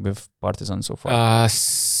clicking with Partizan so far?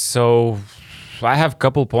 So I have a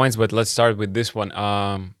couple points, but let's start with this one.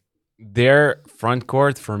 Their front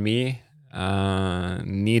court for me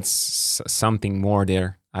needs something more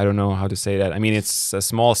there. I don't know how to say that. I mean, it's a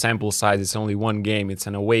small sample size. It's only one game. It's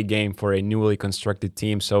an away game for a newly constructed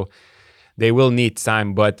team, so they will need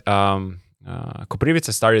time. But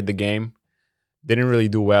Koprivica started the game, didn't really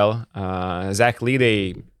do well. Zach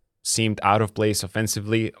Lide seemed out of place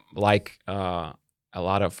offensively, like a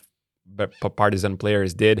lot of Partizan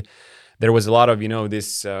players did. There was a lot of,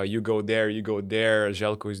 this you go there,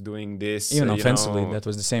 Željko is doing this. Even offensively, that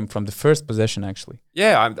was the same from the first possession, actually.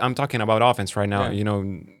 Yeah, I'm talking about offense right now. Yeah.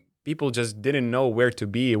 People just didn't know where to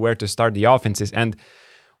be, where to start the offenses. And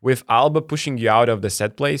with Alba pushing you out of the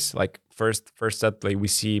set plays, like first set play, we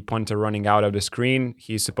see Ponta running out of the screen.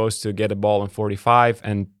 He's supposed to get a ball on 45,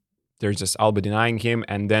 and there's just Alba denying him,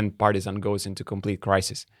 and then Partizan goes into complete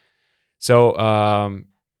crisis. So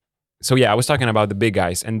yeah, I was talking about the big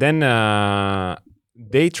guys, and then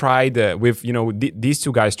they tried with these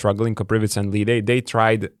two guys struggling, Koprivica and Lide. They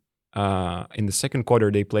tried in the second quarter.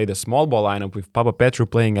 They played a small ball lineup with Papapetru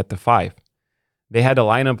playing at the 5. They had a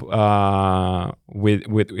lineup with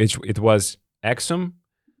which it was Exum,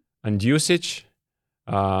 Andjusic,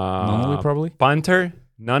 Nunnally probably? Punter,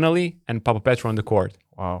 Nunnally, and Papapetru on the court.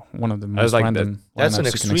 Wow, one of the most like random That's an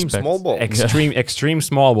lineups you can extreme expect. small ball. Extreme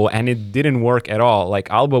small ball, and it didn't work at all.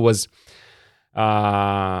 Like Alba was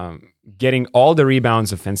getting all the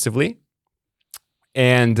rebounds offensively,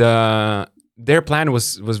 and their plan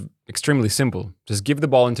was extremely simple: just give the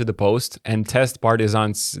ball into the post and test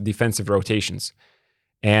Partizan's defensive rotations.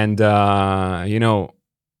 And there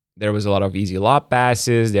was a lot of easy lob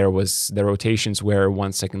passes. There was the rotations were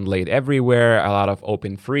 1 second late everywhere. A lot of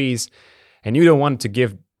open frees. And you don't want to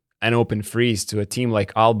give an open freeze to a team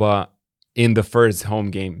like Alba in the first home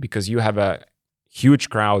game because you have a huge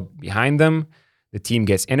crowd behind them. The team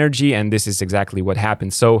gets energy, and this is exactly what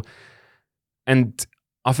happened. So, and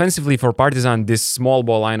offensively for Partizan, this small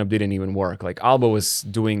ball lineup didn't even work. Like Alba was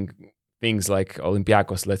doing things like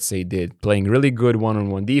Olympiacos, let's say, did, playing really good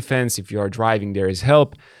one-on-one defense. If you are driving, there is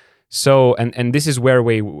help. So, and this is where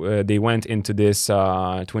they went into this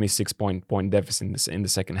 26-point deficit in the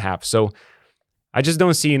second half. So, I just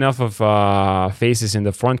don't see enough of faces in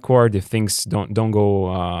the front court if things don't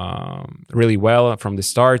go really well from the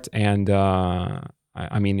start. And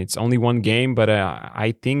I mean, it's only one game, but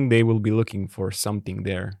I think they will be looking for something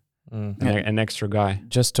there, an extra guy.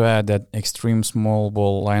 Just to add, that extreme small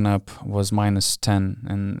ball lineup was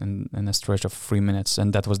 -10 in a stretch of 3 minutes,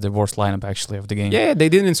 and that was the worst lineup actually of the game. Yeah, they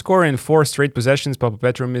didn't score in 4 straight possessions.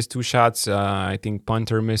 Papapetru missed 2 shots. I think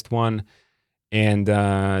Punter missed 1. And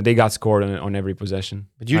they got scored on every possession.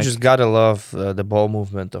 But you just gotta love the ball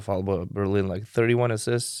movement of Alba Berlin. Like 31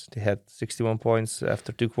 assists, they had 61 points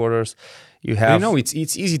after 2 quarters. You have,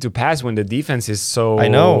 it's easy to pass when the defense is so. I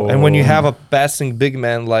know, and when you have a passing big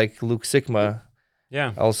man like Luke Sigma,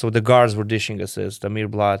 yeah. Also the guards were dishing assists. Amir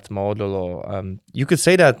Blat, Maodolo. You could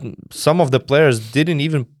say that some of the players didn't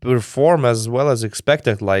even perform as well as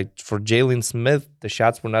expected. Like for Jalen Smith, the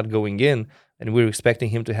shots were not going in, and we were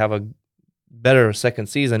expecting him to have a better second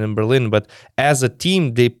season in Berlin, but as a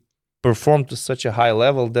team they performed to such a high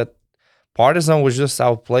level that Partizan was just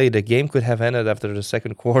outplayed. The game could have ended after the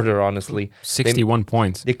second quarter, honestly. 61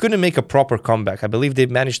 points. They couldn't make a proper comeback. I believe they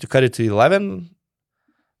managed to cut it to 11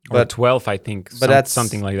 or 12, I think, but that's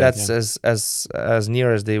something like that. That's as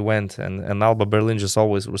near as they went, and Alba Berlin just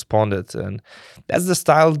always responded, and that's the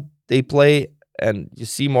style they play. And you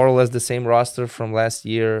see more or less the same roster from last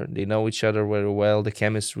year. They know each other very well. The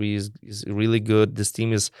chemistry is really good. This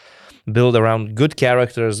team is built around good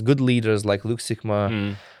characters, good leaders like Luke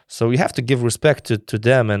Sigma. So you have to give respect to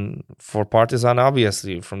them. And for Partizan,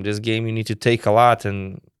 obviously, from this game, you need to take a lot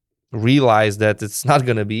and realize that it's not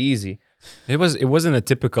going to be easy. It wasn't a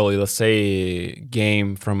typical, let's say,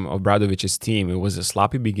 game from Obradovic's team. It was a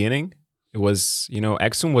sloppy beginning. It was,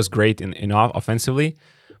 Exum was great in offensively,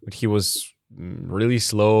 but he was really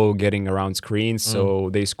slow getting around screens, so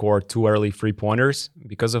they scored 2 early 3-pointers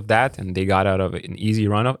because of that, and they got out of an easy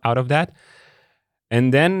run out of that.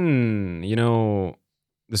 And then,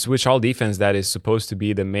 the switch all defense that is supposed to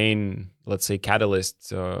be the main, let's say, catalyst,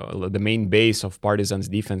 the main base of Partizan's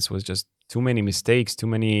defense was just too many mistakes, too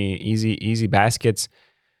many easy baskets.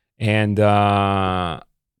 And the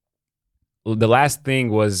last thing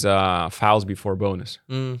was fouls before bonus.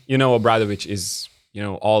 You know, Obradovic is,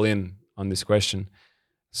 all in on this question.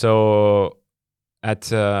 So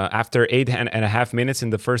after 8.5 minutes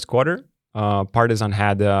in the first quarter, Partizan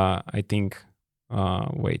had, I think,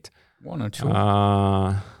 one or two.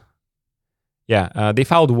 They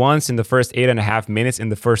fouled once in the first 8.5 minutes in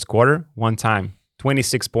the first quarter, one time.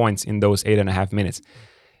 26 points in those 8.5 minutes.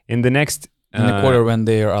 In the next... in the quarter when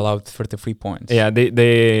they are allowed 33 points. Yeah,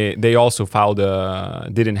 they also fouled,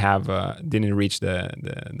 didn't reach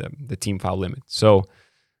the team foul limit. So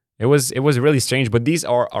it was really strange. But these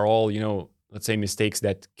are all, let's say mistakes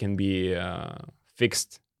that can be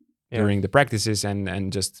fixed during the practices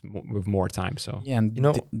and just with more time. So and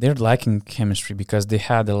they're lacking chemistry because they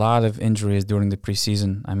had a lot of injuries during the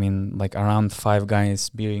preseason. I mean, like around 5 guys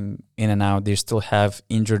being in and out. They still have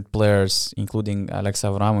injured players, including Alex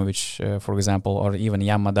Avramovic, for example, or even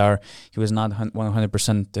Yamadar. He was not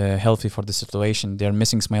 100% healthy for the situation. They're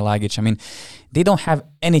missing Smailagic. I mean, they don't have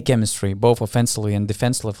any chemistry, both offensively and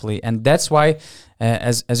defensively, and that's why.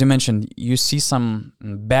 As you mentioned, you see some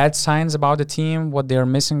bad signs about the team, what they're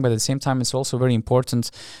missing, but at the same time, it's also very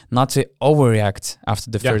important not to overreact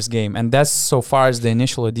after the first game. And that's so far as the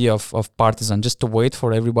initial idea of Partizan, just to wait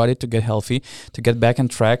for everybody to get healthy, to get back on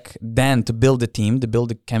track, then to build the team, to build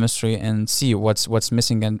the chemistry and see what's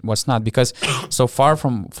missing and what's not. Because so far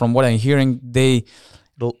from what I'm hearing,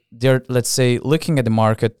 they're, let's say, looking at the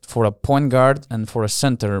market for a point guard and for a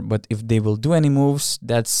center, but if they will do any moves,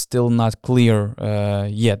 that's still not clear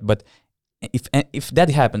yet. But if that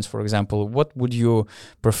happens, for example, what would you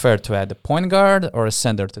prefer to add, a point guard or a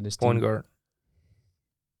center to this team? Point guard.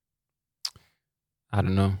 I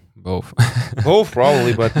don't know, both. Both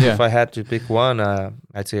probably, but if I had to pick one,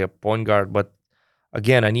 I'd say a point guard. But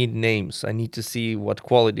again, I need names. I need to see what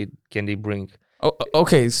quality can they bring. Oh,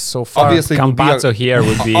 okay, so far Obviously, Campazzo here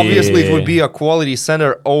would be... Obviously, it would be a quality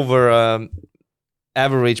center over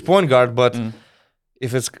average point guard, but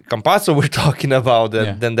if it's Campazzo we're talking about,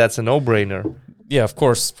 then that's a no-brainer. Yeah, of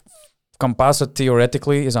course. Campazzo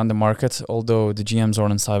theoretically is on the market, although the GM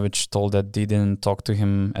Zoran Savic told that they didn't talk to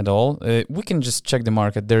him at all. We can just check the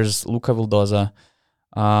market. There's Luka Vildoza,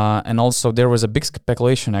 and also there was a big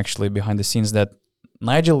speculation actually behind the scenes that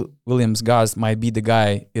Nigel Williams-Goss might be the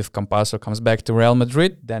guy if Campazzo comes back to Real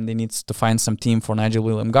Madrid. Then they need to find some team for Nigel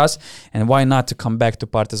Williams-Goss. And why not to come back to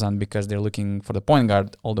Partizan, because they're looking for the point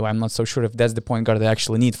guard, although I'm not so sure if that's the point guard they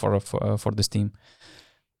actually need for this team.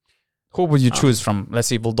 Who would you choose from, let's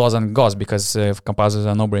say, Vildoza and Goss, because Campazzo is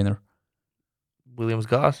a no-brainer?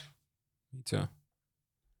 Williams-Goss? Me too.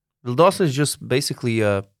 Vildoza is just basically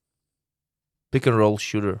a pick-and-roll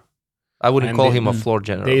shooter. I wouldn't call him a floor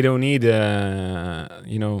general. They don't need, they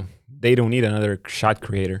don't need another shot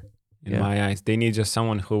creator in my eyes. They need just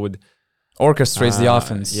someone who would orchestrate the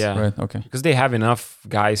offense. Yeah, right. Okay. Because they have enough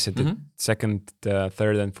guys at the second,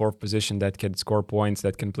 third, and fourth position that can score points,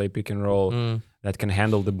 that can play pick and roll, that can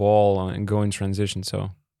handle the ball and go in transition.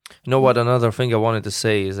 So, you know what? Another thing I wanted to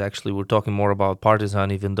say is actually we're talking more about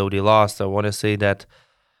Partizan, even though they lost. I want to say that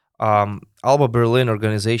Alba Berlin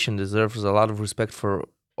organization deserves a lot of respect for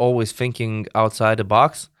always thinking outside the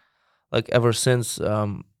box. Like ever since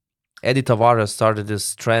Eddie Tavares started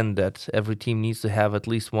this trend that every team needs to have at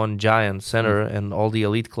least one giant center, and all the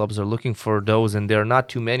elite clubs are looking for those, and there are not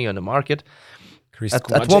too many on the market.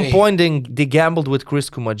 At one point, they gambled with Chris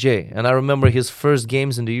Kumaje, and I remember his first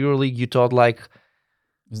games in the EuroLeague, you thought like...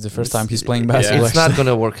 It's the first time he's playing basketball. It's not going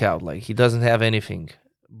to work out. Like, he doesn't have anything.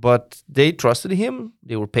 But they trusted him,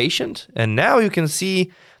 they were patient, and now you can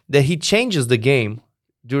see that he changes the game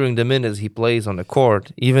during the minutes he plays on the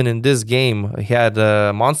court. Even in this game, he had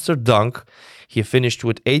a monster dunk. He finished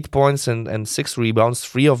with 8 points and 6 rebounds.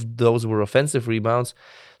 3 of those were offensive rebounds.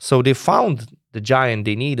 So they found the giant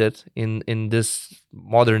they needed in this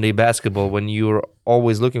modern day basketball, when you're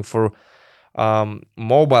always looking for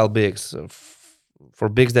mobile bigs, for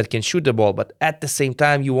bigs that can shoot the ball. But at the same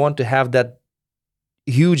time, you want to have that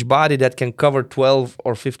huge body that can cover 12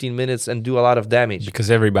 or 15 minutes and do a lot of damage. Because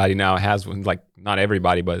everybody now has one, like not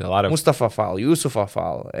everybody, but a lot of... Mustafa Fall, Yusuf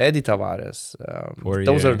Afal, Eddie Tavares.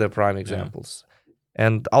 Those are the prime examples. Yeah.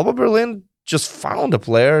 And Alba Berlin just found a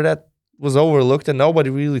player that was overlooked, and nobody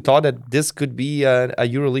really thought that this could be a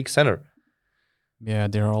EuroLeague center. Yeah,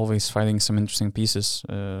 they're always fighting some interesting pieces,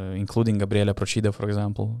 including Gabriele Procida, for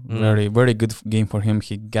example. Mm. Very, very good game for him.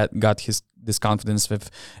 He got this confidence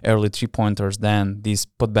with early 3-pointers, then these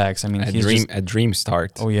putbacks. I mean, a dream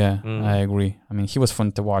start. Oh yeah, I agree. I mean, he was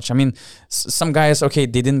fun to watch. I mean, some guys, okay,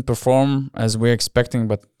 they didn't perform as we're expecting,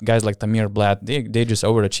 but guys like Tamir Blatt, they just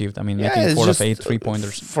overachieved. I mean, making 4 of 8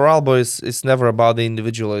 3-pointers. For Alba, it's never about the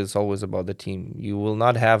individual. It's always about the team. You will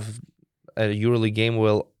not have a EuroLeague game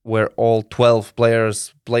where all 12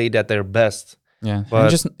 players played at their best. Yeah,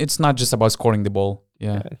 but and it's not just about scoring the ball.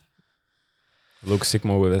 Yeah. Luke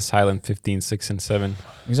Sigma with a silent 15, 6, and 7.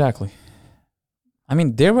 Exactly. I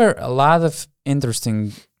mean, there were a lot of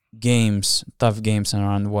interesting games, tough games in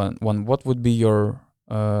round one. What would be your,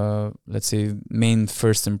 let's say, main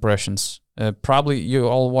first impressions? Probably you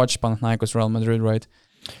all watched Panathinaikos Real Madrid, right?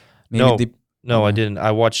 Maybe No, I didn't.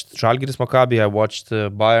 I watched Žalgiris Maccabi. I watched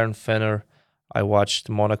Bayern Fener. I watched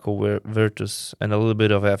Monaco Virtus and a little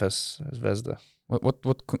bit of FS Zvezda.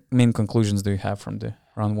 What main conclusions do you have from the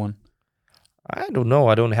round one? I don't know.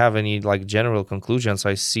 I don't have any general conclusions.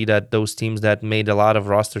 I see that those teams that made a lot of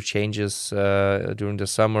roster changes during the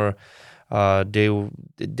summer,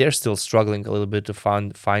 they're still struggling a little bit to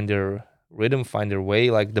find their rhythm, find their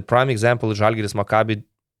way. Like the prime example, Žalgiris Maccabi,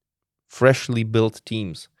 freshly built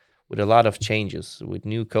teams with a lot of changes, with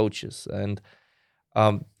new coaches, and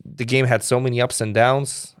the game had so many ups and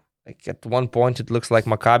downs. Like at one point, it looks like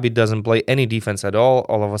Maccabi doesn't play any defense at all.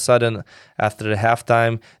 All of a sudden, after the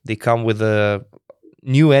halftime, they come with a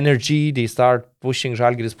new energy. They start pushing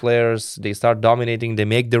Žalgiris players. They start dominating. They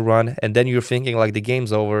make the run. And then you're thinking like the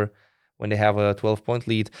game's over when they have a 12-point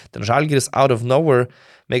lead. Then Žalgiris out of nowhere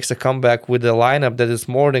makes a comeback with a lineup that is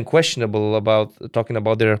more than questionable talking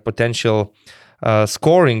about their potential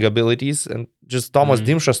scoring abilities, and just Tomas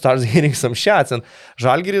Dimša starts hitting some shots, and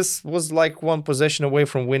Žalgiris was like one possession away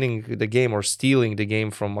from winning the game or stealing the game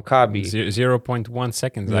from Maccabi. 0.1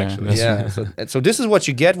 seconds, actually. Yeah. So this is what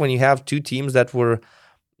you get when you have two teams that were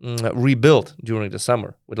rebuilt during the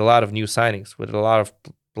summer with a lot of new signings, with a lot of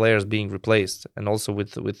players being replaced, and also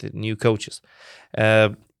with new coaches.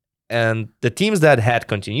 And the teams that had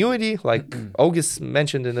continuity, like August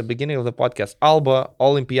mentioned in the beginning of the podcast, Alba,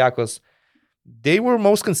 Olympiacos, they were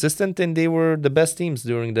most consistent and they were the best teams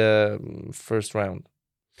during the first round.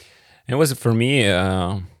 It was, for me,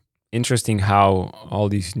 interesting how all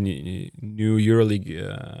these new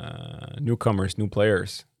EuroLeague newcomers, new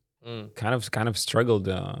players, kind of struggled.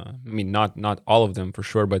 I mean, not all of them for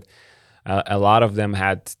sure, but a lot of them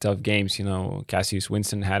had tough games. You know, Cassius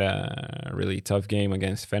Winston had a really tough game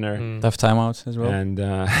against Fener. Tough timeouts as well. And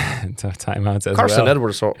tough timeouts as Carson well.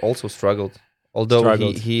 Edwards also struggled. Although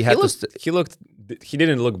he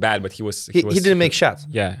didn't look bad, but he didn't make shots.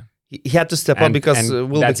 Yeah, he had to step up because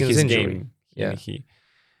Wilbekin's injury. Game. Yeah,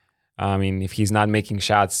 I mean, if he's not making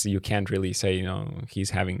shots, you can't really say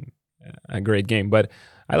he's having a great game. But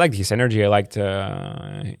I liked his energy. I liked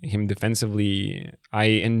him defensively. I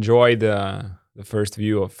enjoyed the first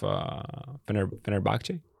view of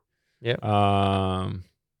Fenerbahce. Yeah. I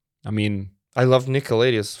mean, I love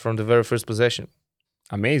Nicolaitis from the very first possession.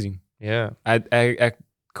 Amazing. Yeah. A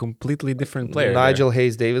completely different player. Nigel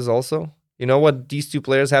Hayes-Davis also. You know what these two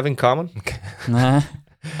players have in common?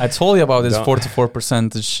 I told you about this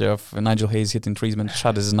 44% of Nigel Hayes hitting threes, but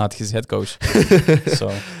Chad is not his head coach. So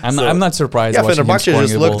I'm not surprised. Yeah, Fenerbahce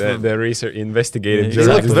just looked the research investigated. They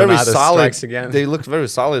looked very solid. They looked very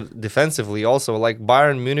solid defensively. Also, like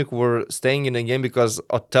Bayern Munich were staying in the game because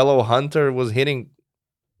Otello Hunter was hitting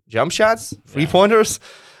jump shots, 3-pointers.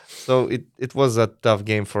 So it was a tough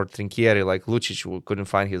game for Trinchieri. Like Lucic couldn't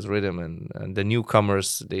find his rhythm, and the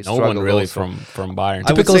newcomers, they struggled. No one really also. from Bayern.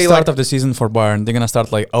 Typical start of the season for Bayern. They're gonna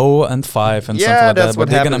start like 0-5 and something like that, but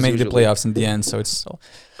they're gonna make the playoffs in the end. So it's.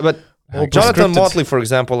 But Jonathan Motley, for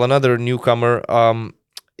example, another newcomer,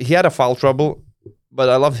 he had a foul trouble, but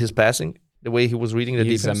I loved his passing. The way he was reading the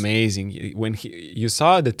defense. He's amazing. When you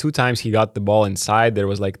saw the 2 times he got the ball inside, there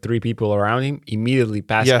was like 3 people around him. Immediately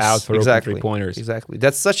passed out for open 3-pointers. Exactly.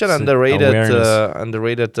 That's such an underrated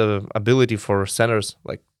ability for centers.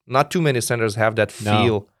 Like not too many centers have that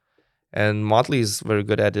feel, and Motley is very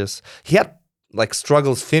good at this. He had like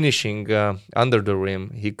struggles finishing under the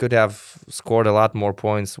rim. He could have scored a lot more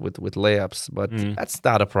points with layups, but that's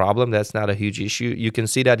not a problem. That's not a huge issue. You can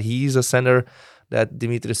see that he's a center that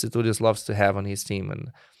Dimitris Itoudis loves to have on his team.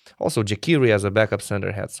 And also Jakiri as a backup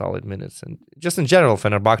center had solid minutes. And just in general,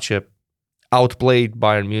 Fenerbahce outplayed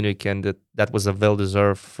Bayern Munich, and that was a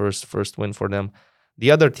well-deserved first win for them.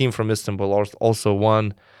 The other team from Istanbul also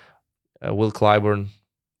won. Will Clyburn,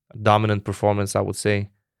 dominant performance, I would say.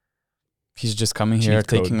 He's just coming here,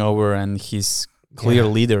 taking over, and he's clear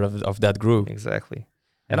leader of that group. Exactly.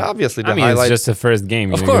 And obviously, the I mean, highlight, it's just the first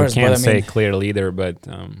game. Of You course, can't but I say mean- clear leader, but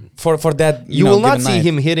For that, you know, will not given see night.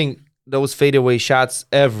 him hitting those fadeaway shots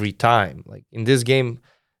every time. Like in this game,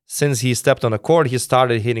 since he stepped on the court, he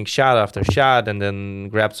started hitting shot after shot, and then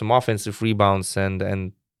grabbed some offensive rebounds, and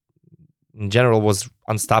in general was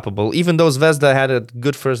unstoppable. Even though Zvezda had a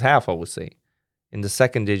good first half, I would say. In the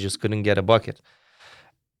second, they just couldn't get a bucket.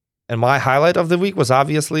 And my highlight of the week was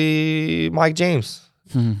obviously Mike James,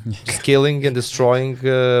 just killing and destroying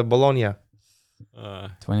Bologna.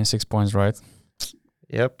 26 points, right?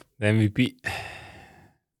 Yep. the MVP.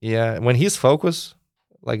 Yeah, when he's focused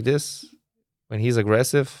like this, when he's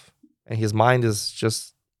aggressive, and his mind is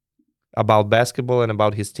just about basketball and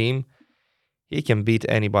about his team, he can beat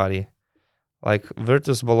anybody. Like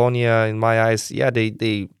Virtus Bologna, in my eyes, yeah,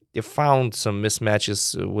 they found some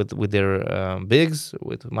mismatches with their bigs,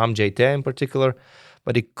 with Mamjete in particular,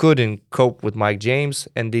 but they couldn't cope with Mike James,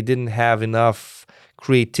 and they didn't have enough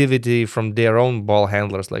creativity from their own ball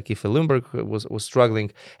handlers. Like if Lundberg was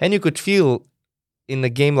struggling, and you could feel in a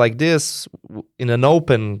game like this, in an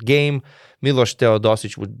open game, Milos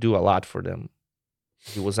Teodosic would do a lot for them.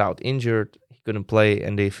 He was out injured, he couldn't play,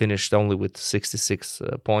 and they finished only with 66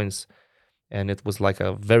 points. And it was like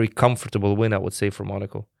a very comfortable win, I would say, for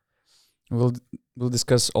Monaco. We'll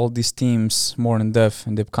discuss all these teams more in depth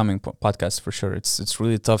in the upcoming podcast for sure. It's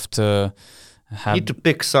really tough to have. Need to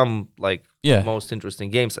pick some like most interesting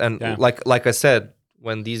games, and like I said,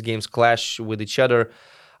 when these games clash with each other,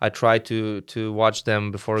 I try to watch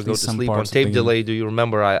them before I go to sleep on tape delay. Do you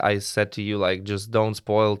remember I said to you, like, just don't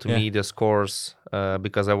spoil to me the scores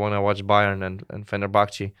because I want to watch Bayern and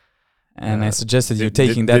Fenerbahce. And I suggested you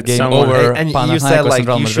taking that game over and Panathinaikos you said like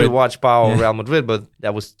Real you Madrid. should watch Pau Real Madrid, but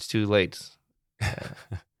that was too late.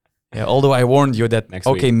 Yeah, although I warned you that Next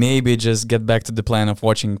okay, week. maybe just get back to the plan of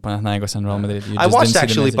watching Panathinaikos and Real Madrid. You I just watched didn't see the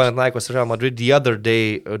actually message. Panathinaikos Real Madrid the other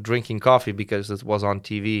day drinking coffee because it was on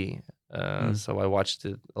TV. So I watched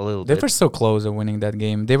it a little They bit. were so close of winning that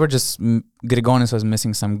game. They were just Grigonis was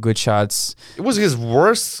missing some good shots. It was his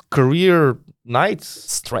worst career night.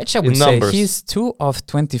 Stretch, I In would say. numbers. He's 2 of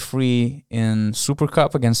 23 in Super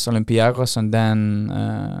Cup against Olympiacos, and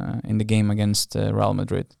then in the game against Real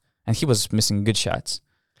Madrid. And he was missing good shots.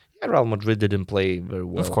 Yeah, Real Madrid didn't play very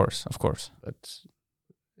well. Of course. But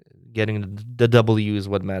getting the W is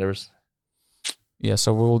what matters. Yeah,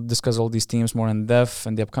 so we'll discuss all these teams more in depth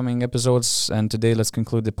in the upcoming episodes. And today, let's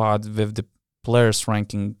conclude the pod with the players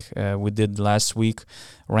ranking we did last week,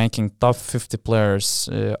 ranking top 50 players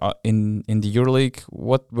in the EuroLeague.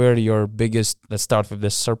 What were your biggest? Let's start with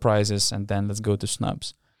the surprises, and then let's go to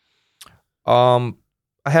snubs. I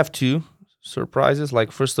have 2 surprises.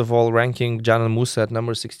 Like, first of all, ranking Canan Musa at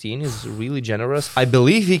number 16 is really generous. I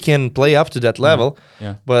believe he can play up to that level.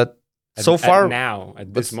 Yeah. But so far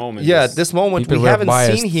at this moment, at this moment, people we were haven't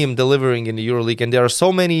biased. seen him delivering in the EuroLeague, and there are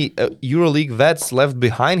so many EuroLeague vets left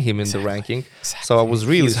behind him in the ranking. So I was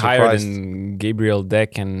really he's higher surprised. than Gabriel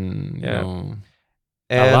Deck and you Yeah. know,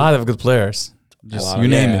 A And lot of good players. Just you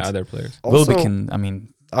name it. other players. also, Wilbekin, I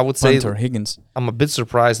mean, I would say Punter, Higgins. I'm a bit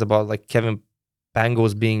surprised about like Kevin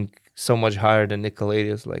Pangos being so much higher than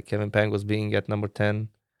Nicolaitis, like Kevin Pangos being at number 10.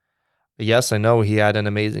 Yes, I know he had an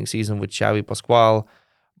amazing season with Xavi Pascual,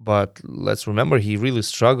 but let's remember he really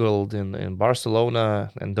struggled in Barcelona,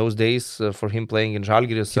 and those days for him playing in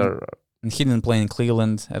Žalgiris And he didn't play in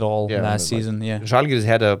Cleveland at all Yeah, last like- season. Yeah. Žalgiris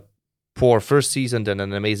had a poor first season, then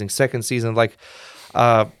an amazing second season. Like,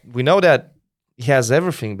 we know that he has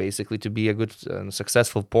everything basically to be a good and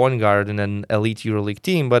successful point guard in an elite EuroLeague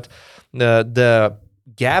team, but the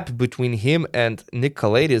gap between him and Nick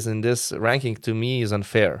Kalaitis in this ranking to me is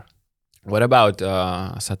unfair. What about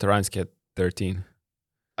Satoransky at 13?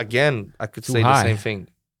 Again, I could Too say high. the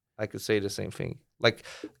same thing. Like,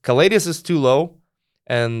 Kalaitis is too low,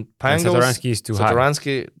 and And Pangos, Satoransky is too high.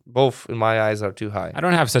 Satoransky, both in my eyes are too high. I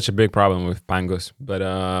don't have such a big problem with Pangos, but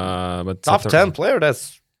Top 10 player,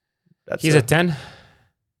 that's He's a 10.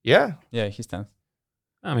 yeah. Yeah, he's 10th.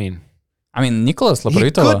 I mean, Nicolas He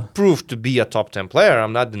Laprovitola. could prove to be a top 10 player.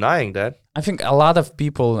 I'm not denying that. I think a lot of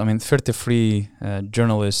people, 33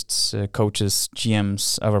 journalists, coaches,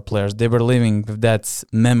 GMs, other players, they were living with that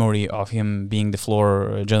memory of him being the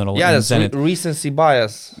floor general Yeah, in that's Zenit. recency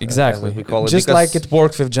bias. Exactly. as we call it, Just because- like it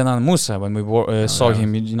worked with Canan Musa when we saw yeah.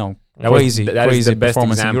 him, That was- crazy that is crazy the best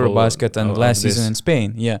performance in example Eurobasket and of last this. season in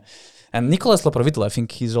Spain. Yeah. And Nicolas Laprovitola, I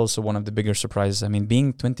think he's also one of the bigger surprises. I mean,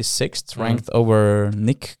 being 26th, ranked over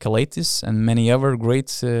Nick Kalaitis and many other great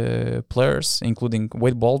players, including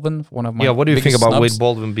Wade Baldwin, one of my Yeah, what do you think biggest about snubs. Wade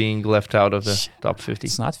Baldwin being left out of the top 50?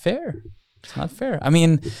 It's not fair. It's not fair. I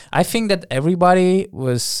mean, I think that everybody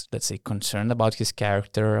was, let's say, concerned about his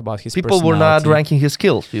character, about his People were not personality. ranking his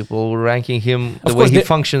skills. People were ranking him the Of way course, he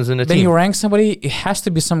functions in a When team. you rank somebody, it has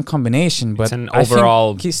to be some combination. But an I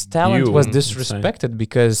overall think his talent view, was let's say. disrespected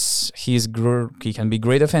because he can be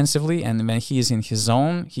great offensively, and when he is in his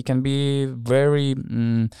zone, he can be very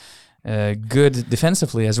good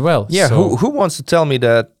defensively as well. Yeah, So, who wants to tell me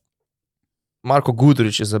that Marko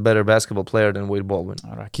Guduric is a better basketball player than Wade Baldwin?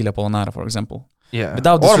 or Akila Polonara, for example. Yeah.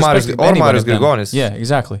 Without or Marius disrespecting anybody of them. Grigonis. Yeah,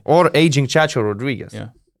 exactly. Or aging Chacho Rodriguez. Yeah.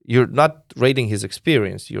 You're not rating his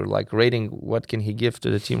experience. You're like rating what can he give to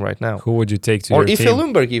the team right now. Who would you take to Or your Ife team?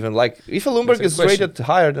 Lundberg even. Like Ife Lundberg That's a is question. rated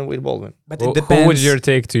higher than Wade Baldwin. But Who it depends. would you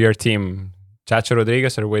take to your team? Chacho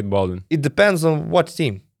Rodriguez or Wade Baldwin? It depends on what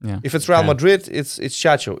team. Yeah. If it's Real Okay. Madrid, it's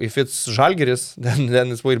Chacho. If it's Žalgiris,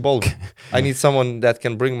 then it's Wade Baldwin. I need someone that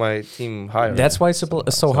can bring my team higher. That's why it's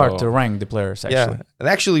so hard to So- rank the players, actually. Yeah, and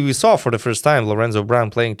actually we saw for the first time Lorenzo Brown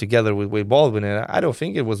playing together with Wade Baldwin, and I don't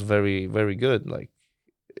think it was very, very good. Like,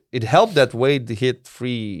 it helped that Wade hit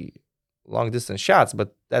 3 long distance shots,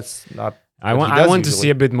 but that's not. I what want he does to usually. see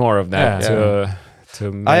a bit more of that Yeah. to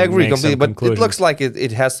I agree make some completely, but it conclusions. looks like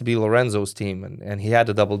it has to be Lorenzo's team, and he had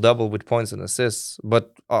a double-double with points and assists.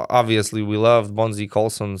 But obviously, we loved Bonzi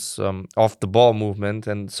Colson's off-the-ball movement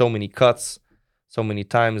and so many cuts. So many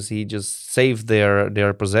times he just saved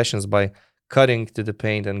their possessions by cutting to the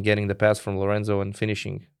paint and getting the pass from Lorenzo and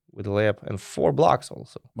finishing with a layup and 4 blocks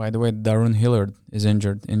also. By the way, Darren Hillard is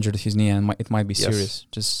injured his knee, and it might be Yes. serious.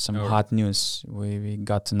 Just some Oh. hot news we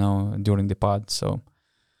got to know during the pod. So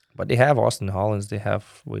But they have Austin Hollins, they have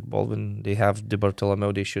Wade Baldwin, they have Di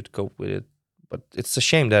Bartolomeo. They should cope with it. But it's a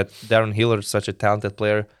shame that Darren Hillard, such a talented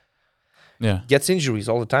player, yeah, gets injuries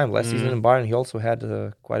all the time. Last season in Bayern, he also had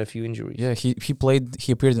quite a few injuries. yeah, he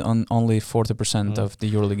appeared on only 40% of the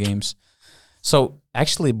EuroLeague games. So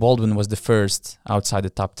actually, Baldwin was the first outside the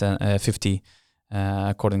top 50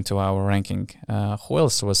 according to our ranking. Who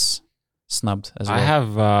else was snubbed as well? I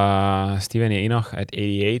have Steven Enoch at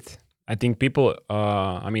 88. I think people,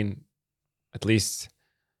 at least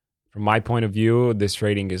from my point of view, this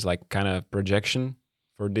rating is like kind of projection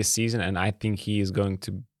for this season, and I think he is going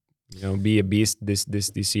to, be a beast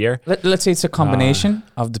this year. Let's say it's a combination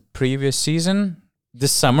of the previous season,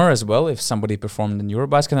 this summer as well, if somebody performed in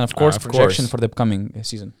Eurobasket, and of course projection for the upcoming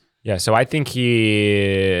season. Yeah, so I think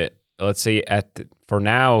he, let's say for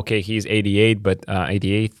now, okay, he's 88, but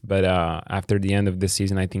 88th, but after the end of this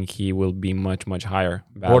season, I think he will be much, much higher.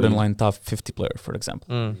 Borderline top 50 player, for example.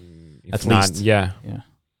 If At not, least. yeah. Yeah.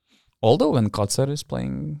 Although when Kotzer is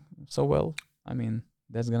playing so well, I mean,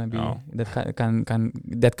 that's gonna be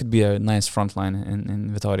that could be a nice front line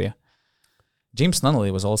in Vitoria. James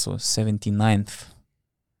Nunnally was also 79th.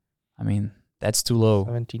 I mean, that's too low.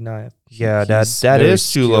 79th. Yeah, He's that very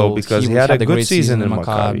is too low skilled. because he had a good great season in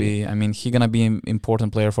Maccabi. I mean, he's gonna be an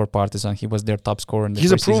important player for Partizan. He was their top scorer in the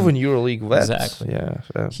He's a first season. proven EuroLeague vet. Exactly.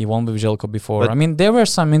 Yeah. He won with Jelko before. But- I mean, there were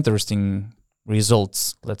some interesting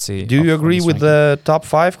results. Let's say. Do you of agree this with ranking. the top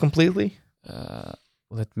 5 completely?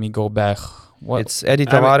 Let me go back. What? It's Eddie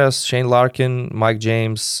Tavares, Shane Larkin, Mike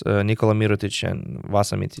James, Nikola Mirotic, and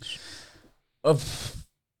Vasa Mitic.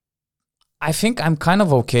 I think I'm kind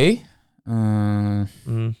of okay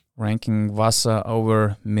Mhm. ranking Vasa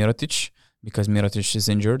over Mirotic because Mirotic is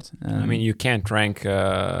injured. I mean, you can't rank,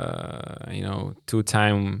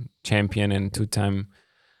 two-time champion and two-time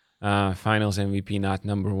finals MVP not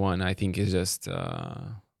number one. I think it's just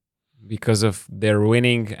because of their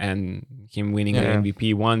winning and him winning the Yeah.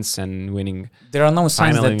 MVP once and winning. there are no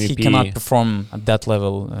signs Final that he MVP. cannot perform at that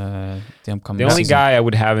level the upcoming The only season. guy I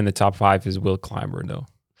would have in the top 5 is Will Clyburn, though.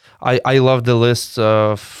 I love the list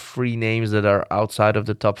of 3 names that are outside of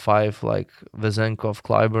the top 5, like Vezenkov,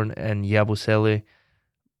 Clyburn, and Yabusele.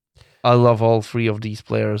 I love all 3 of these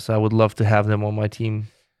players. I would love to have them on my team.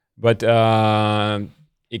 But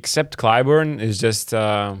except Clyburn is just,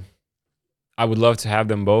 I would love to have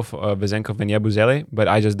them both, Vezenkov and Yabusele, but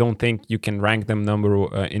I just don't think you can rank them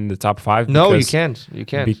in the top 5. No, you because- can't. You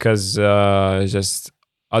can't. Because just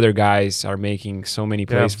other guys are making so many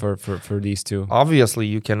plays for these two. Obviously,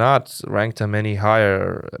 you cannot rank them any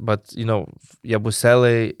higher. But,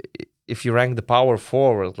 Yabusele, if you rank the power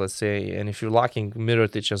forward, let's say, and if you're locking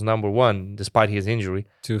Mirotic as number 1, despite his injury,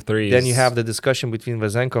 2-3. then you have the discussion between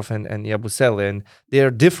Vezenkov and Yabusele. And they're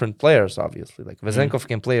different players, obviously. Like, Vezenkov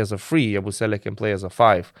can play as a 3, Yabusele can play as a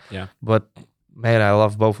 5. Yeah. But, man, I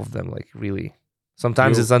love both of them, like, really.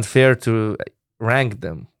 Sometimes it's unfair to rank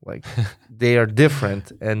them. Like, they are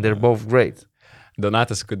different and they're both great.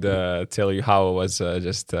 Donatas could tell you how I was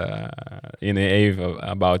just in a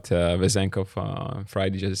about Vezenkov on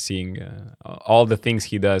Friday, just seeing all the things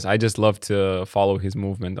he does. I just love to follow his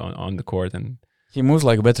movement on the court, and he moves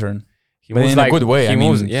like a veteran, he but moves in like a good way. He I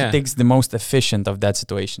moves, mean, yeah. he takes the most efficient of that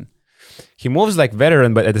situation. He moves like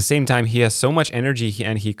veteran, but at the same time, he has so much energy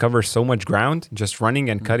and he covers so much ground, just running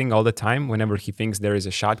and cutting all the time whenever he thinks there is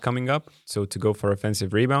a shot coming up. So to go for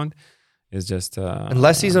offensive rebound is just. And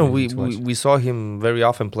last season, amazing to watch. we saw him very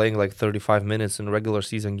often playing like 35 minutes in regular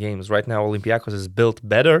season games. Right now, Olympiacos is built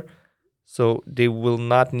better, so they will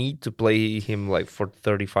not need to play him like for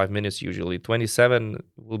 35 minutes usually. 27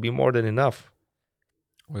 will be more than enough.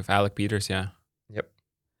 With Alec Peters, yeah.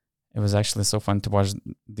 It was actually so fun to watch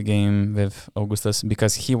the game with Augustas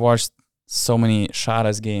because he watched so many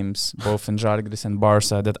Šaras games, both in Žalgiris and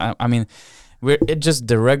Barca, that I mean, it's just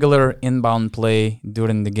the regular inbound play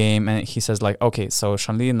during the game, and he says like, okay, so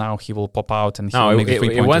Shanli now he will pop out and he will make a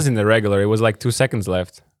three-pointer. It wasn't the regular. It was like 2 seconds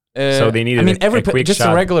left. So they needed every a quick just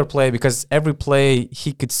shot. a regular play because every play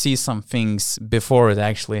he could see some things before it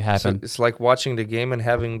actually So happened. it's like watching the game and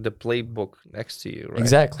having the playbook next to you, right?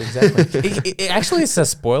 Exactly. It actually is a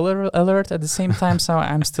spoiler alert at the same time, so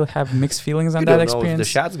I'm still have mixed feelings on You that don't know if experience.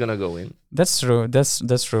 the shot's gonna go in. That's true.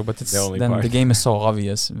 That's true. But it's The only then part. the game is so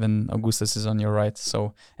obvious when Augustas is on your right.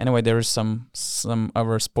 So anyway, there is some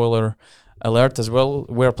other spoiler alert as well.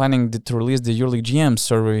 We're planning to release the EuroLeague GM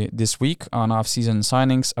survey this week on off-season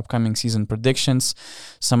signings, upcoming season predictions,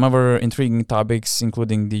 some other intriguing topics,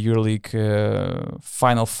 including the EuroLeague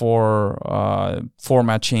Final Four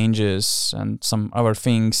format changes and some other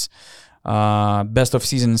things. Best of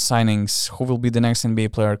season signings, who will be the next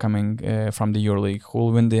NBA player coming from the EuroLeague, who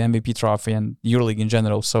will win the MVP trophy and EuroLeague in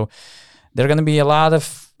general. So there are going to be a lot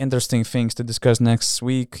of interesting things to discuss next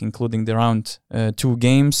week, including the round 2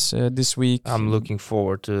 games this week. I'm looking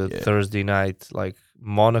forward to Thursday night, like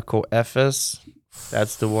Monaco FS.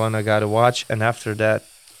 That's the one I gotta watch, and after that,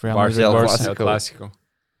 Real Barca Madrid, El Barca. El Clásico.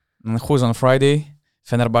 And who's on Friday?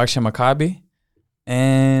 Fenerbahce Maccabi.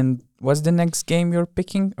 And what's the next game you're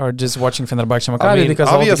picking? Or just watching Fenerbahce Maccabi? I mean, because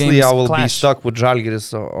all the obviously games I will be clash. stuck with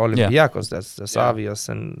Žalgiris or Olympiacos. That's Yeah. obvious.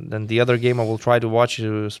 And then the other game I will try to watch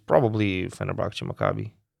is probably Fenerbahce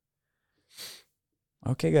Maccabi.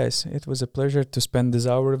 Okay, guys, it was a pleasure to spend this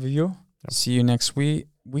hour with you. Yep. See you next week,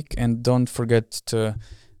 and don't forget to,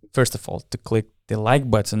 first of all, to click the like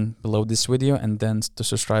button below this video and then to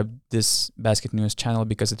subscribe this Basket News channel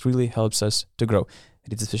because it really helps us to grow.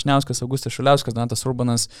 Rytis Vyšniauskas, Augustas Šuliauskas, Donatas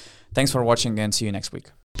Urbanas. Thanks for watching and see you next week.